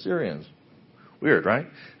 Weird, right?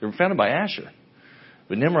 They were founded by Asher.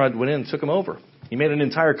 But Nimrod went in and took them over. He made an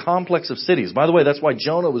entire complex of cities. By the way, that's why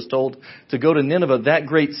Jonah was told to go to Nineveh, that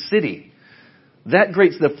great city.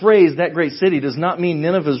 The phrase, that great city, does not mean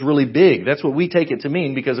Nineveh is really big. That's what we take it to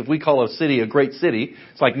mean, because if we call a city a great city,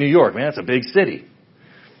 it's like New York. Man, it's a big city.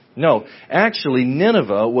 No, actually,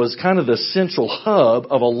 Nineveh was kind of the central hub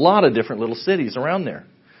of a lot of different little cities around there.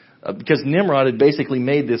 Because Nimrod had basically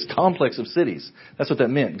made this complex of cities. That's what that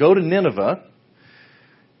meant. Go to Nineveh,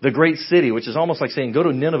 the great city, which is almost like saying go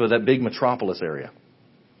to Nineveh, that big metropolis area.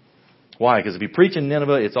 Why? Because if you preach in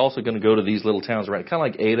Nineveh, it's also going to go to these little towns around. Kind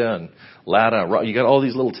of like Ada and Lada. You got all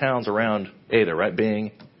these little towns around Ada, right?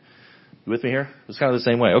 Bing. You with me here? It's kind of the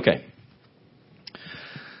same way. Okay.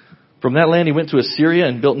 From that land, he went to Assyria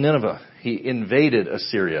and built Nineveh. He invaded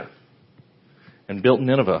Assyria and built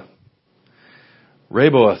Nineveh.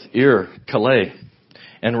 Rehoboth, Ir, Calais,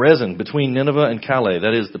 and Rezin, between Nineveh and Calais.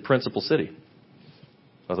 That is the principal city.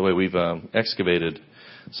 By the way, we've excavated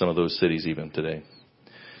some of those cities even today.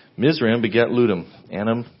 Mizraim begat Ludum,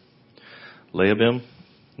 Anam, Lehabim,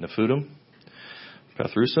 Nephudim,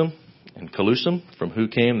 Pathrusim, and Calusim, from who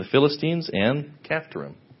came the Philistines and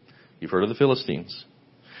Caphtorim. You've heard of the Philistines.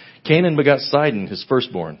 Canaan begot Sidon, his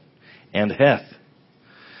firstborn, and Heth,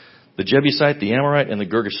 the Jebusite, the Amorite, and the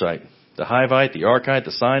Girgashite, the Hivite, the Archite,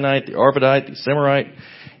 the Sinite, the Arvadite, the Semorite,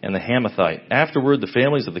 and the Hamathite. Afterward, the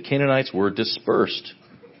families of the Canaanites were dispersed.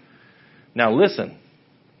 Now listen.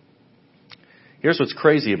 Here's what's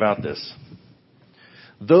crazy about this.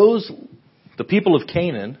 The people of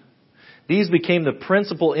Canaan, these became the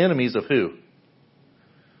principal enemies of who?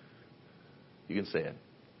 You can say it.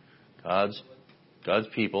 God's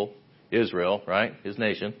people, Israel, right? His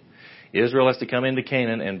nation. Israel has to come into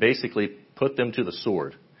Canaan and basically put them to the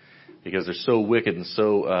sword because they're so wicked and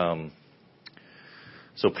so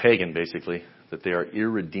pagan, basically, that they are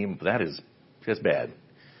irredeemable. That's bad.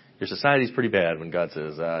 Your society's pretty bad when God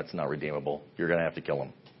says, it's not redeemable. You're going to have to kill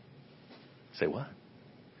them. Say what?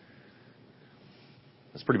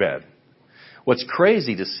 That's pretty bad. What's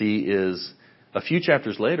crazy to see is a few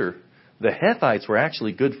chapters later, the Hethites were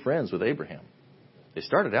actually good friends with Abraham. They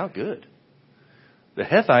started out good. The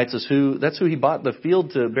Hethites that's who he bought the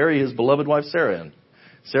field to bury his beloved wife Sarah in.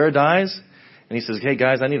 Sarah dies, and he says, hey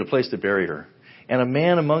guys, I need a place to bury her. And a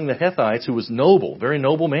man among the Hethites who was noble, very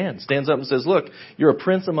noble man, stands up and says, look, you're a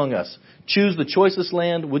prince among us. Choose the choicest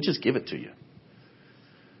land. We'll just give it to you.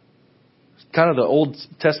 It's kind of the Old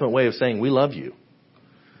Testament way of saying, we love you.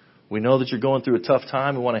 We know that you're going through a tough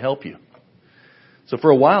time. We want to help you. So for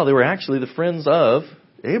a while, they were actually the friends of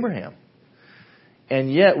Abraham.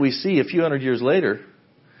 And yet we see a few hundred years later,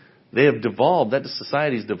 they have devolved, that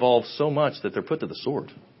society's devolved so much that they're put to the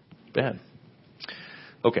sword. Bad.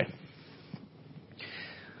 Okay.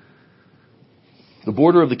 The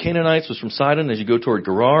border of the Canaanites was from Sidon as you go toward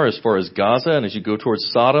Gerar as far as Gaza, and as you go towards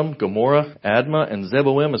Sodom, Gomorrah, Admah, and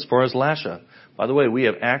Zeboim as far as Lasha. By the way, we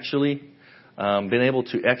have actually been able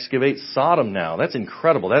to excavate Sodom now. That's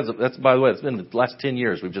incredible. That's by the way, it's been the last 10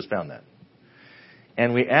 years we've just found that.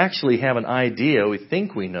 And we actually have an idea, we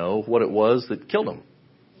think we know what it was that killed them.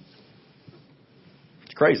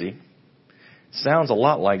 It's crazy. Sounds a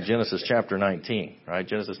lot like Genesis chapter 19, right?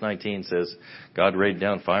 Genesis 19 says, God rained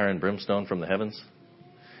down fire and brimstone from the heavens,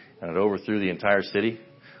 and it overthrew the entire city.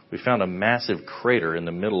 We found a massive crater in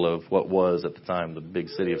the middle of what was, at the time, the big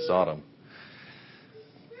city of Sodom.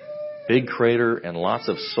 Big crater and lots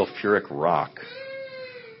of sulfuric rock.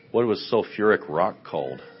 What was sulfuric rock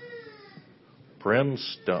called?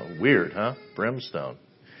 Brimstone. Weird, huh? Brimstone.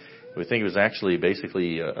 We think it was actually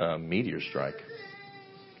basically a meteor strike.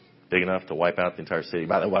 Big enough to wipe out the entire city.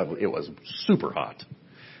 By the way, it was super hot.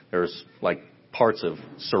 There's like parts of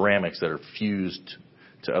ceramics that are fused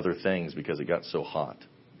to other things because it got so hot.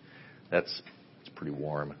 It's pretty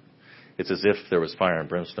warm. It's as if there was fire and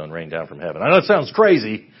brimstone rained down from heaven. I know it sounds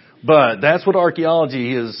crazy, but that's what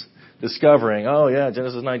archaeology is discovering. Oh yeah,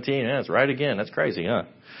 Genesis 19. Yeah, it's right again. That's crazy, huh?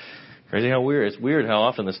 Crazy how weird. It's weird how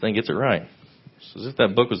often this thing gets it right. It's as if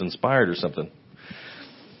that book was inspired or something.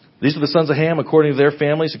 These are the sons of Ham according to their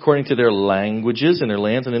families, according to their languages, in their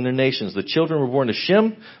lands, and in their nations. The children were born to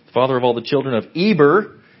Shem, the father of all the children of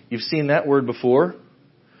Eber. You've seen that word before.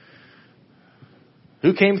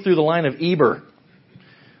 Who came through the line of Eber?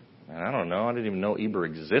 I don't know. I didn't even know Eber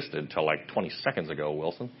existed until like 20 seconds ago,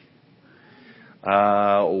 Wilson.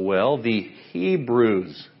 Well, the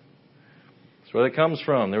Hebrews. That's where that comes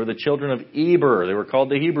from. They were the children of Eber. They were called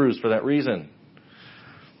the Hebrews for that reason.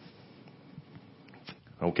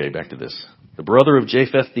 Okay, back to this. The brother of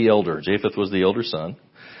Japheth the elder. Japheth was the elder son.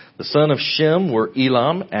 The son of Shem were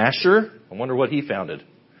Elam, Asher. I wonder what he founded.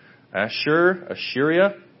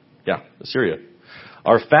 Assyria. Yeah, Assyria.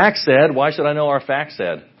 Arphaxad. Why should I know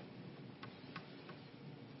Arphaxad?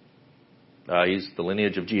 He's the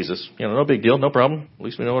lineage of Jesus. No big deal, no problem. At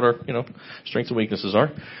least we know what our, strengths and weaknesses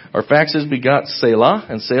are. Arphaxad begot Selah,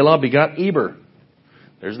 and Selah begot Eber.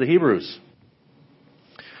 There's the Hebrews.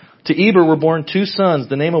 To Eber were born two sons.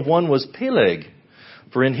 The name of one was Peleg.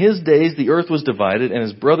 For in his days the earth was divided, and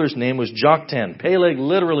his brother's name was Joktan. Peleg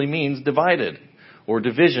literally means divided, or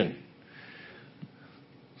division.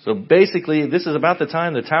 So basically, this is about the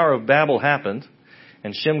time the Tower of Babel happened,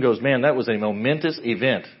 and Shem goes, man, that was a momentous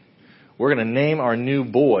event. We're going to name our new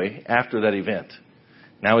boy after that event.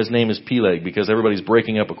 Now his name is Peleg, because everybody's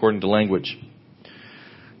breaking up according to language.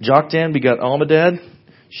 Joktan begot Almadad,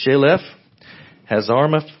 Shalef,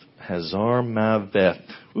 Hazarmaveth,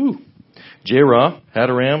 Jerah,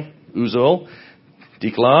 Hadaram, Uzal,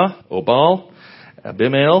 Diklah, Obal,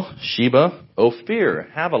 Abimael, Sheba, Ophir,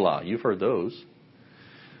 Havilah. You've heard those.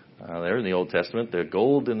 There in the Old Testament. The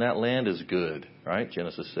gold in that land is good, right?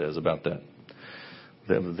 Genesis says about that.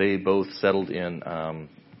 They both settled in,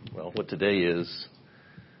 what today is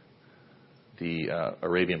the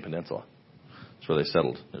Arabian Peninsula. That's where they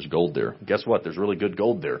settled. There's gold there. Guess what? There's really good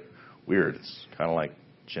gold there. Weird. It's kind of like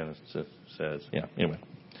Genesis says. Yeah, anyway.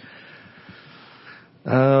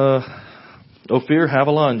 Ophir,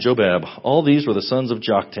 Havilah, and Jobab. All these were the sons of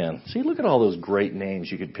Joktan. See, look at all those great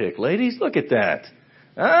names you could pick. Ladies, look at that.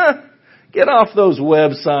 Get off those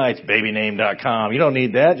websites, babyname.com. You don't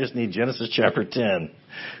need that. Just need Genesis chapter 10.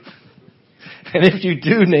 And if you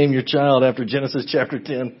do name your child after Genesis chapter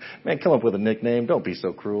 10, man, come up with a nickname. Don't be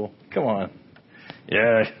so cruel. Come on.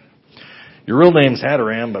 Yeah, your real name's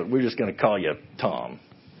Hadaram, but we're just going to call you Tom.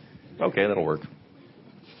 Okay, that'll work.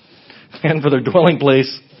 And for their dwelling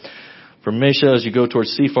place, from Mesha as you go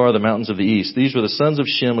towards Sephar, the mountains of the east. These were the sons of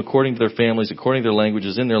Shem according to their families, according to their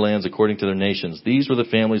languages, in their lands, according to their nations. These were the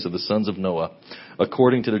families of the sons of Noah,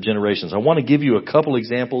 according to their generations. I want to give you a couple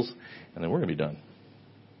examples, and then we're going to be done.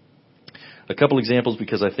 A couple examples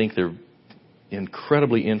because I think they're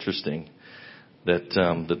incredibly interesting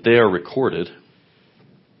that they are recorded.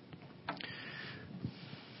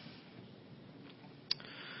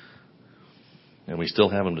 And we still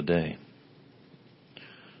have them today.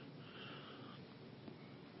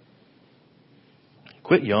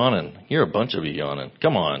 Quit yawning. You're a bunch of you yawning.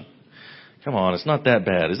 Come on. It's not that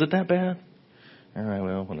bad. Is it that bad? All right,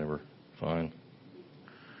 well, whatever. Fine.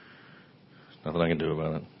 Nothing I can do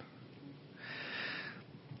about it.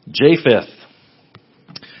 Japheth.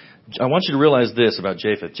 I want you to realize this about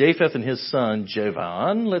Japheth. Japheth and his son,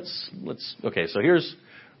 Javan. Okay, so here's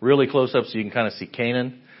really close up so you can kind of see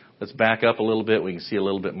Canaan. Let's back up a little bit. We can see a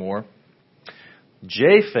little bit more.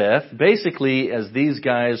 Japheth, basically, as these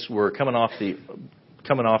guys were coming off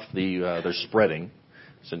they're spreading.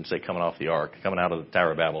 I shouldn't say coming off the ark, coming out of the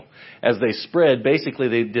Tower of Babel. As they spread, basically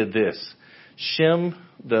they did this.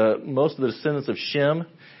 Most of the descendants of Shem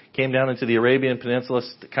came down into the Arabian Peninsula,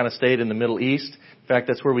 kind of stayed in the Middle East. In fact,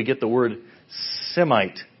 that's where we get the word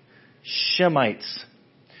Semite, Shemites.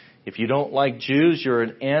 If you don't like Jews, you're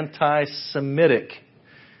an anti-Semitic,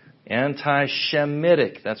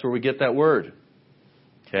 anti-Shemitic. That's where we get that word.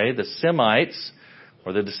 Okay, the Semites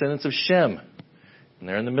are the descendants of Shem, and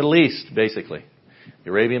they're in the Middle East, basically.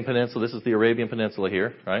 The Arabian Peninsula, this is the Arabian Peninsula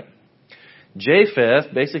here, right?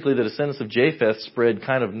 Japheth, basically the descendants of Japheth spread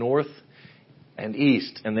kind of north and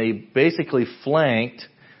east, and they basically flanked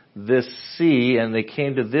this sea, and they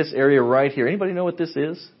came to this area right here. Anybody know what this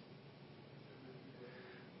is?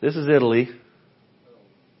 This is Italy.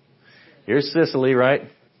 Here's Sicily, right?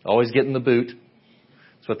 Always getting the boot.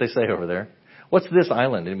 That's what they say over there. What's this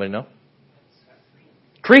island? Anybody know?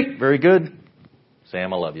 Crete. Very good.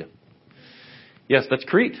 Sam, I love you. Yes, that's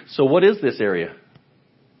Crete. So what is this area?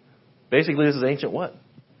 Basically, this is ancient what?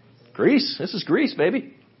 Greece. This is Greece,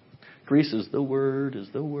 baby. Greece is the word, is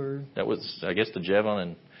the word. That was, I guess, the Javan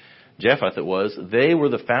and Japheth it was. They were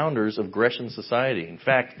the founders of Grecian society. In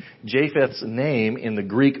fact, Japheth's name in the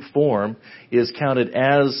Greek form is counted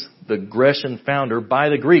as the Grecian founder by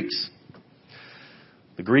the Greeks.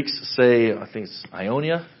 The Greeks say, I think it's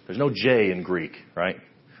Ionia. There's no J in Greek, right?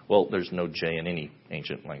 Well, there's no J in any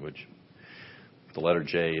ancient language. The letter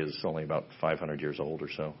J is only about 500 years old or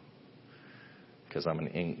so. Because I'm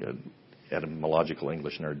an etymological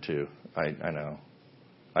English nerd too. I know.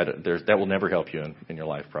 That will never help you in your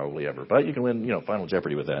life, probably ever. But you can win, Final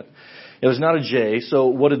Jeopardy with that. There's not a J. So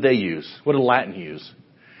what did they use? What did Latin use?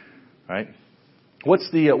 Right?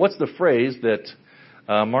 What's the phrase that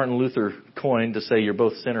Martin Luther coined to say you're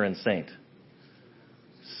both sinner and saint?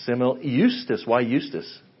 Justus. Why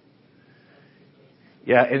Justus?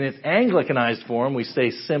 Yeah, in its Anglicanized form, we say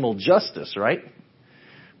simul justus, right?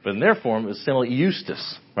 But in their form, it's simul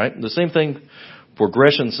justus, right? The same thing for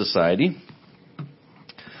Grecian society.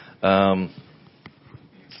 The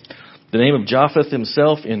name of Japheth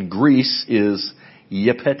himself in Greece is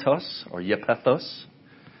Yepetos or Yepethos.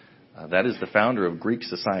 That is the founder of Greek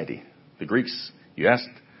society. The Greeks, you ask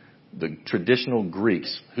the traditional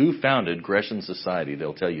Greeks, who founded Grecian society?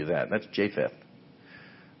 They'll tell you that. That's Japheth.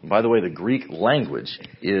 And by the way, the Greek language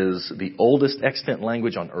is the oldest extant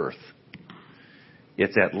language on earth.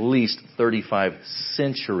 It's at least 35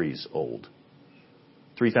 centuries old.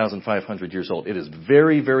 3,500 years old. It is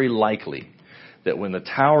very, very likely that when the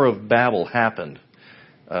Tower of Babel happened,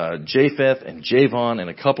 Japheth and Javan and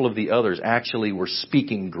a couple of the others actually were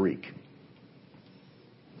speaking Greek.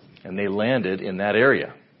 And they landed in that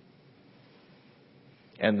area.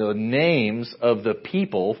 And the names of the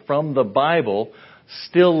people from the Bible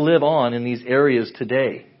still live on in these areas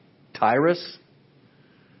today. Tyrus.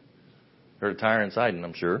 Heard of Tyre and Sidon,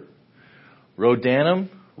 I'm sure. Rhodanum,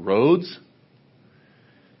 Rhodes.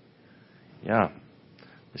 Yeah.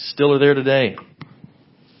 They still are there today.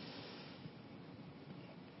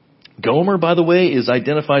 Gomer, by the way, is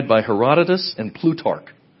identified by Herodotus and Plutarch,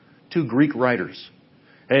 two Greek writers.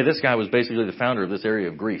 Hey, this guy was basically the founder of this area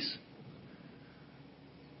of Greece.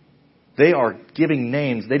 They are giving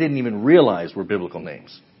names they didn't even realize were biblical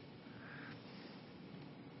names.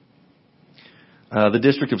 The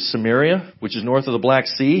district of Samaria, which is north of the Black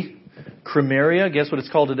Sea. Crimea, guess what it's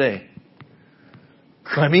called today?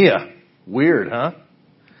 Crimea. Weird, huh?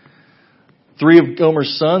 3 of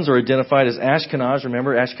Gomer's sons are identified as Ashkenaz.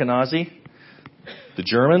 Remember Ashkenazi? The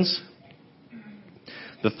Germans.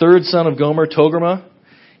 The third son of Gomer, Togarmah,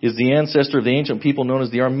 is the ancestor of the ancient people known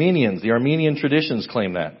as the Armenians. The Armenian traditions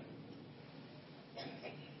claim that.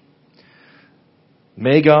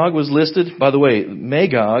 Magog was listed. By the way,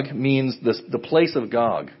 Magog means the place of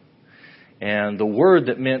Gog. And the word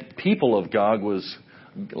that meant people of Gog was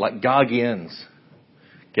like Gogians.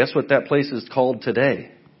 Guess what that place is called today?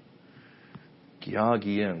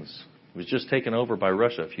 Georgians. It was just taken over by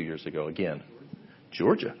Russia a few years ago again.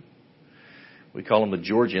 Georgia. We call them the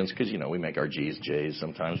Georgians because, we make our G's J's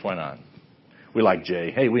sometimes. Why not? We like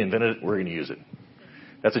J. Hey, we invented it. We're going to use it.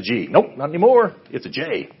 That's a G. Nope, not anymore. It's a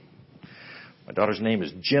J. My daughter's name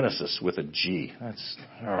is Genesis with a G. It's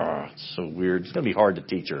so weird. It's going to be hard to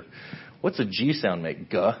teach her. What's a G sound make?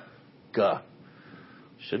 Guh.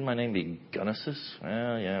 Shouldn't my name be Gunnesis?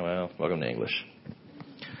 Welcome to English.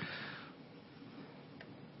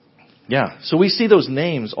 Yeah, so we see those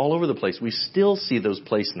names all over the place. We still see those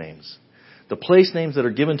place names. The place names that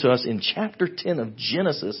are given to us in chapter 10 of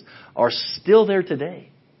Genesis are still there today.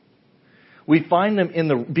 We find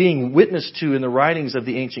them being witnessed to in the writings of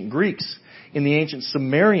the ancient Greeks, in the ancient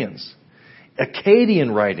Sumerians,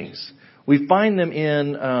 Akkadian writings. We find them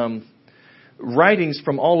in writings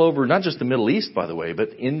from all over, not just the Middle East, by the way, but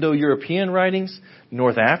Indo-European writings,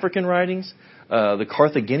 North African writings, the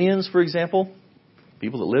Carthaginians, for example,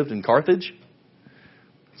 people that lived in Carthage.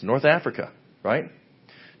 It's North Africa, right?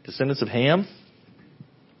 Descendants of Ham.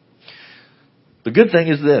 The good thing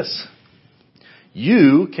is this.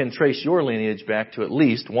 You can trace your lineage back to at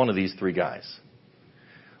least one of these three guys.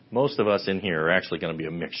 Most of us in here are actually going to be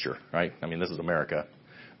a mixture, right? I mean, this is America.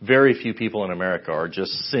 Very few people in America are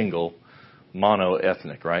just single,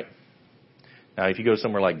 mono-ethnic, right? Now, if you go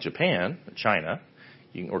somewhere like Japan, China,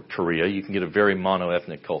 or Korea, you can get a very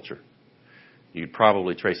mono-ethnic culture. You'd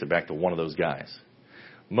probably trace it back to one of those guys.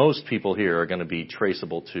 Most people here are going to be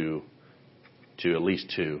traceable to at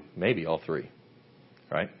least two, maybe all three,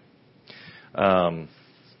 right?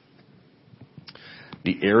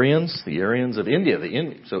 The Aryans of India.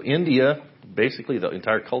 So India, basically the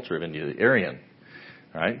entire culture of India, the Aryan,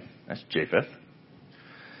 right? That's Japheth.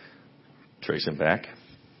 Trace him back.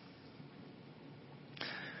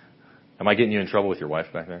 Am I getting you in trouble with your wife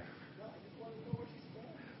back there?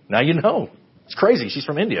 Now you know. It's crazy. She's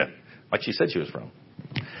from India, like she said she was from.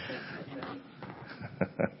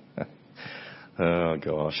 Oh,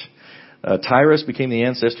 gosh. Tyrus became the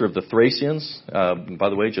ancestor of the Thracians. By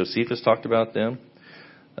the way, Josephus talked about them.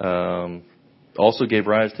 Also gave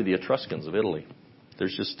rise to the Etruscans of Italy.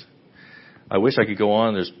 I wish I could go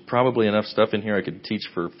on. There's probably enough stuff in here I could teach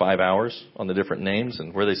for 5 hours on the different names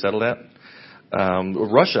and where they settled at.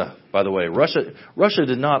 Russia, by the way. Russia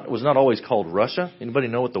was not always called Russia. Anybody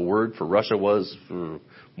know what the word for Russia was for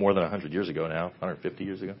more than 100 years ago now? 150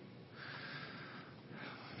 years ago?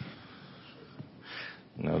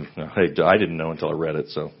 No, hey, I didn't know until I read it,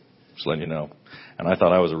 so just letting you know. And I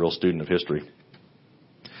thought I was a real student of history.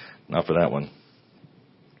 Not for that one.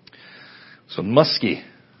 So Muskie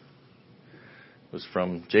was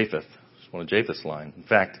from Japheth. It's one of Japheth's line. In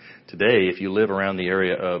fact, today, if you live around the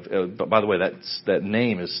area of, by the way, that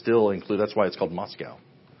name is still included. That's why it's called Moscow.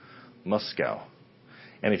 Moscow.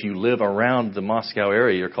 And if you live around the Moscow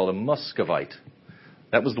area, you're called a Muscovite.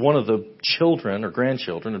 That was one of the children or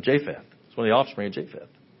grandchildren of Japheth. It's one of the offspring of Japheth.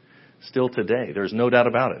 Still today. There's no doubt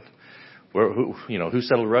about it. Who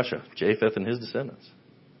settled Russia? Japheth and his descendants.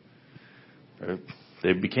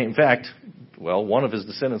 They became, in fact, one of his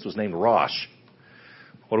descendants was named Rosh.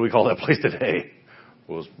 What do we call that place today?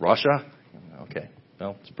 Was Russia? Okay.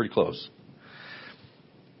 No, it's pretty close.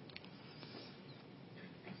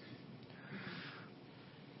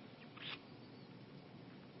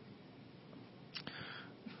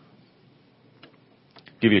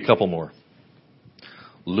 Give you a couple more.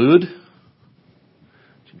 Lud. You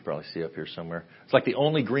can probably see up here somewhere. It's like the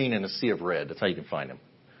only green in a sea of red. That's how you can find him.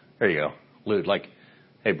 There you go. Lud. Like,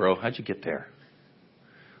 hey, bro, how'd you get there?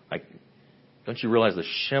 Like, don't you realize the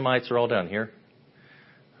Shemites are all down here?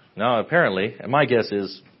 No, apparently, and my guess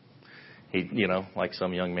is, he, like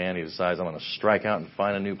some young man, he decides I'm going to strike out and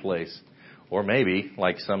find a new place. Or maybe,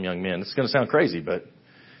 like some young men, this is going to sound crazy, but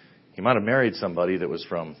he might have married somebody that was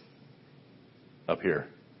from up here.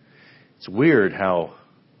 It's weird how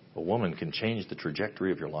a woman can change the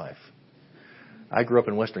trajectory of your life. I grew up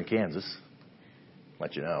in western Kansas.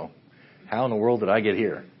 Let you know. How in the world did I get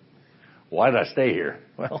here? Why did I stay here?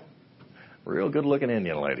 Well, real good-looking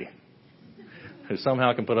Indian lady who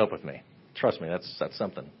somehow can put up with me. Trust me, that's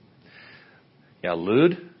something. Yeah,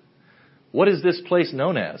 Lud. What is this place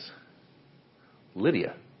known as?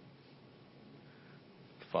 Lydia.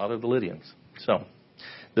 Father of the Lydians. So,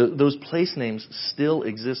 those place names still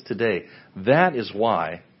exist today. That is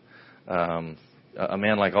why a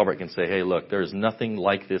man like Albright can say, hey, look, there's nothing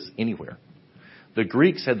like this anywhere. The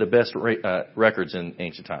Greeks had the best records in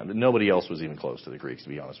ancient times. Nobody else was even close to the Greeks, to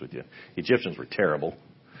be honest with you. Egyptians were terrible.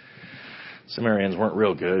 Sumerians weren't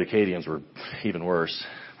real good. Akkadians were even worse.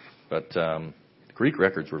 But Greek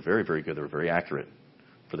records were very, very good. They were very accurate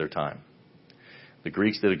for their time. The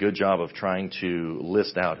Greeks did a good job of trying to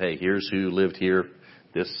list out, hey, here's who lived here.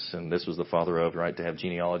 This and this was the father of, right, to have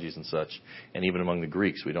genealogies and such. And even among the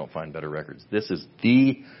Greeks, we don't find better records. This is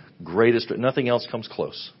the greatest. Nothing else comes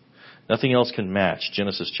close. Nothing else can match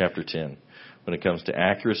Genesis chapter 10 when it comes to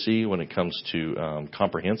accuracy, when it comes to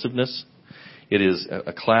comprehensiveness. It is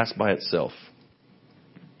a class by itself.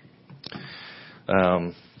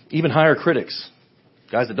 Even higher critics,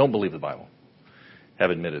 guys that don't believe the Bible, have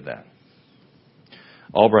admitted that.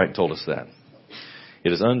 Albright told us that.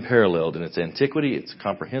 It is unparalleled in its antiquity, its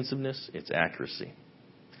comprehensiveness, its accuracy.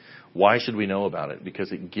 Why should we know about it?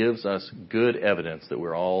 Because it gives us good evidence that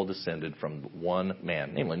we're all descended from one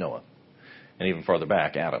man, namely Noah, and even farther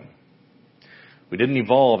back, Adam. We didn't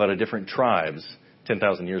evolve out of different tribes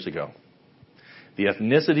 10,000 years ago. The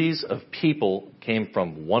ethnicities of people came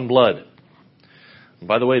from one blood,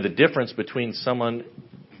 By the way, the difference between someone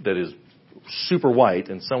that is super white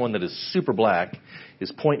and someone that is super black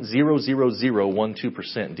is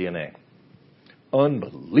 0.00012% DNA.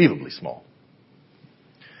 Unbelievably small.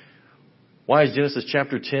 Why is Genesis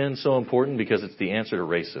chapter 10 so important? Because it's the answer to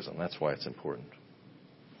racism. That's why it's important.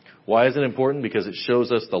 Why is it important? Because it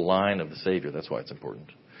shows us the line of the Savior. That's why it's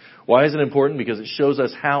important. Why is it important? Because it shows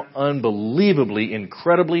us how unbelievably,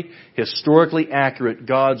 incredibly, historically accurate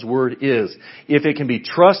God's Word is. If it can be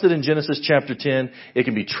trusted in Genesis chapter 10, it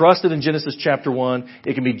can be trusted in Genesis chapter 1,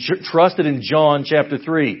 it can be trusted in John chapter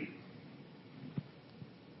 3.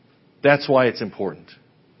 That's why it's important.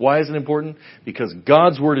 Why is it important? Because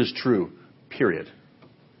God's Word is true, period.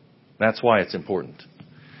 That's why it's important.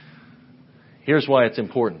 Here's why it's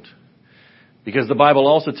important. Because the Bible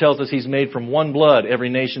also tells us He's made from one blood every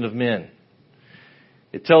nation of men.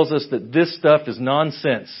 It tells us that this stuff is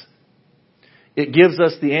nonsense. It gives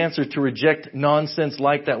us the answer to reject nonsense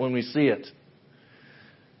like that when we see it.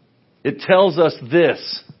 It tells us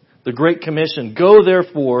this, the Great Commission, go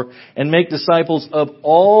therefore and make disciples of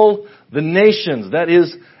all the nations. That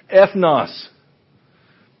is ethnos.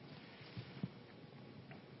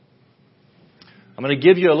 I'm going to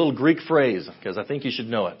give you a little Greek phrase because I think you should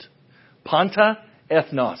know it. Panta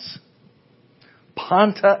ethnos.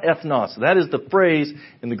 Panta ethnos. That is the phrase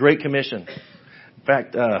in the Great Commission. In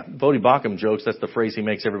fact, Bodhi Bacham jokes that's the phrase he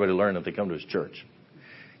makes everybody learn if they come to his church.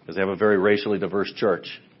 Because they have a very racially diverse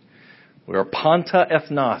church. We are Panta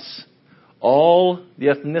ethnos. All the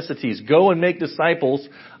ethnicities. Go and make disciples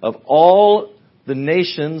of all the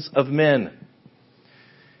nations of men.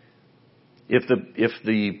 If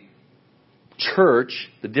the church,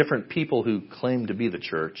 the different people who claim to be the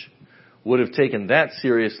church, would have taken that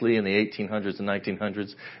seriously in the 1800s and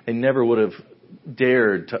 1900s, they never would have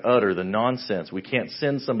dared to utter the nonsense. We can't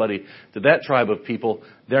send somebody to that tribe of people.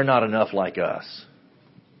 They're not enough like us.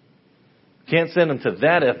 Can't send them to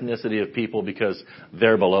that ethnicity of people because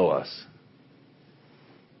they're below us.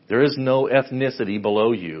 There is no ethnicity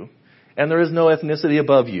below you, and there is no ethnicity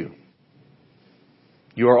above you.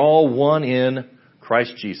 You are all one in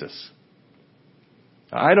Christ Jesus.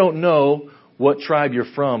 I don't know what tribe you're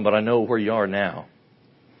from, but I know where you are now.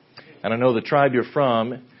 And I know the tribe you're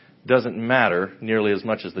from doesn't matter nearly as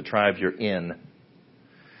much as the tribe you're in.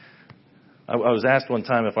 I was asked one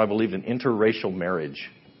time if I believed in interracial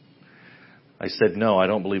marriage. I said, no, I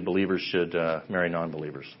don't believe believers should marry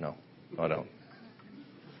non-believers. No, I don't.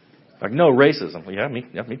 Like, no racism. Well, yeah, me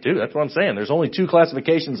too. That's what I'm saying. There's only two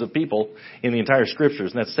classifications of people in the entire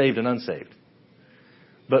Scriptures, and that's saved and unsaved.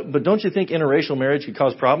 But don't you think interracial marriage could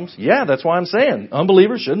cause problems? Yeah, that's why I'm saying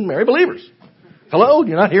unbelievers shouldn't marry believers. Hello?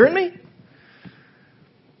 You're not hearing me?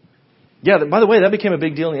 Yeah, by the way, that became a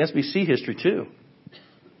big deal in the SBC history too.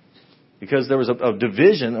 Because there was a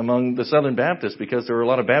division among the Southern Baptists because there were a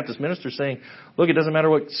lot of Baptist ministers saying, look, it doesn't matter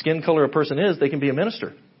what skin color a person is, they can be a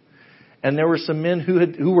minister. And there were some men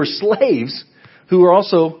who were slaves who were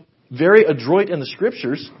also very adroit in the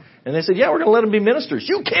Scriptures. And they said, yeah, we're going to let them be ministers.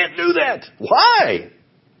 You can't do that. Why?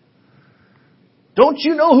 Don't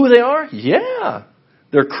you know who they are? Yeah.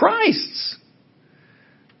 They're Christ's.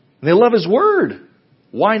 They love His Word.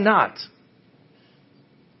 Why not?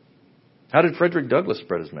 How did Frederick Douglass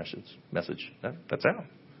spread his message? That's how.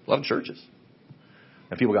 A lot of churches.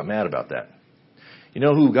 And people got mad about that. You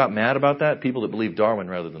know who got mad about that? People that believe Darwin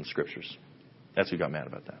rather than Scriptures. That's who got mad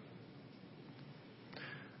about that.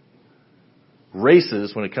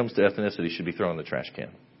 Races, when it comes to ethnicity, should be thrown in the trash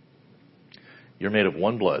can. You're made of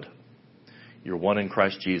one blood. You're one in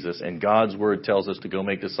Christ Jesus. And God's Word tells us to go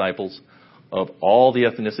make disciples of all the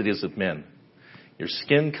ethnicities of men. Your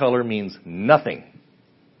skin color means nothing.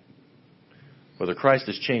 Whether Christ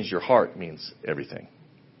has changed your heart means everything.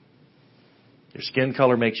 Your skin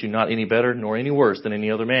color makes you not any better nor any worse than any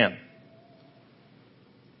other man.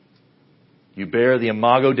 You bear the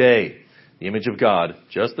imago Dei, the image of God,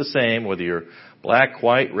 just the same, whether you're black,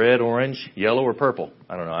 white, red, orange, yellow, or purple.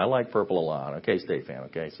 I don't know. I like purple a lot. Okay, State fan.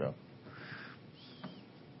 Okay, so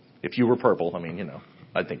if you were purple,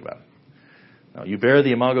 I'd think about it. No, you bear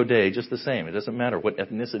the imago Dei just the same. It doesn't matter what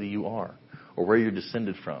ethnicity you are or where you're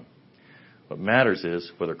descended from. What matters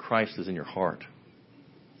is whether Christ is in your heart.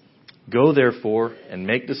 Go, therefore, and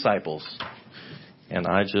make disciples. And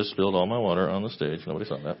I just spilled all my water on the stage. Nobody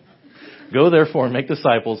saw that. Go, therefore, and make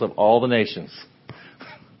disciples of all the nations.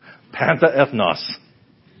 Panta ethnos.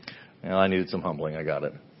 Well, I needed some humbling. I got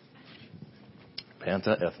it.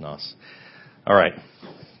 Panta ethnos. All right.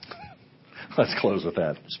 Let's close with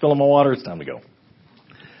that. Spilling my water. It's time to go.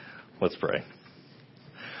 Let's pray.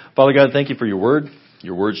 Father God, thank you for your word.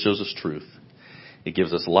 Your word shows us truth. It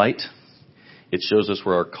gives us light. It shows us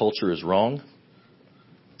where our culture is wrong.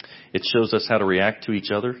 It shows us how to react to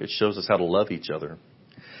each other. It shows us how to love each other.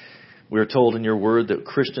 We are told in your word that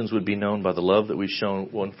Christians would be known by the love that we've shown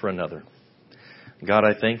one for another. God,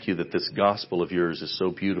 I thank you that this gospel of yours is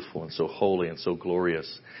so beautiful and so holy and so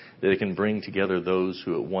glorious that it can bring together those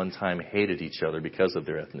who at one time hated each other because of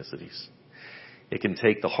their ethnicities. It can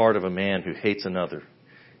take the heart of a man who hates another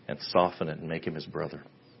and soften it and make him his brother.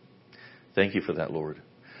 Thank you for that, Lord.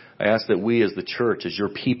 I ask that we as the church, as your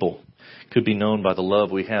people, could be known by the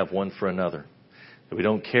love we have one for another. That we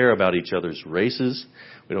don't care about each other's races.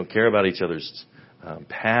 We don't care about each other's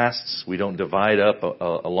pasts. We don't divide up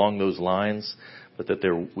along those lines, but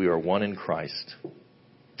that we are one in Christ.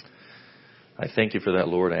 I thank you for that,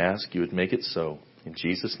 Lord. I ask you would make it so. In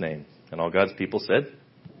Jesus' name. And all God's people said,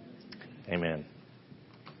 amen.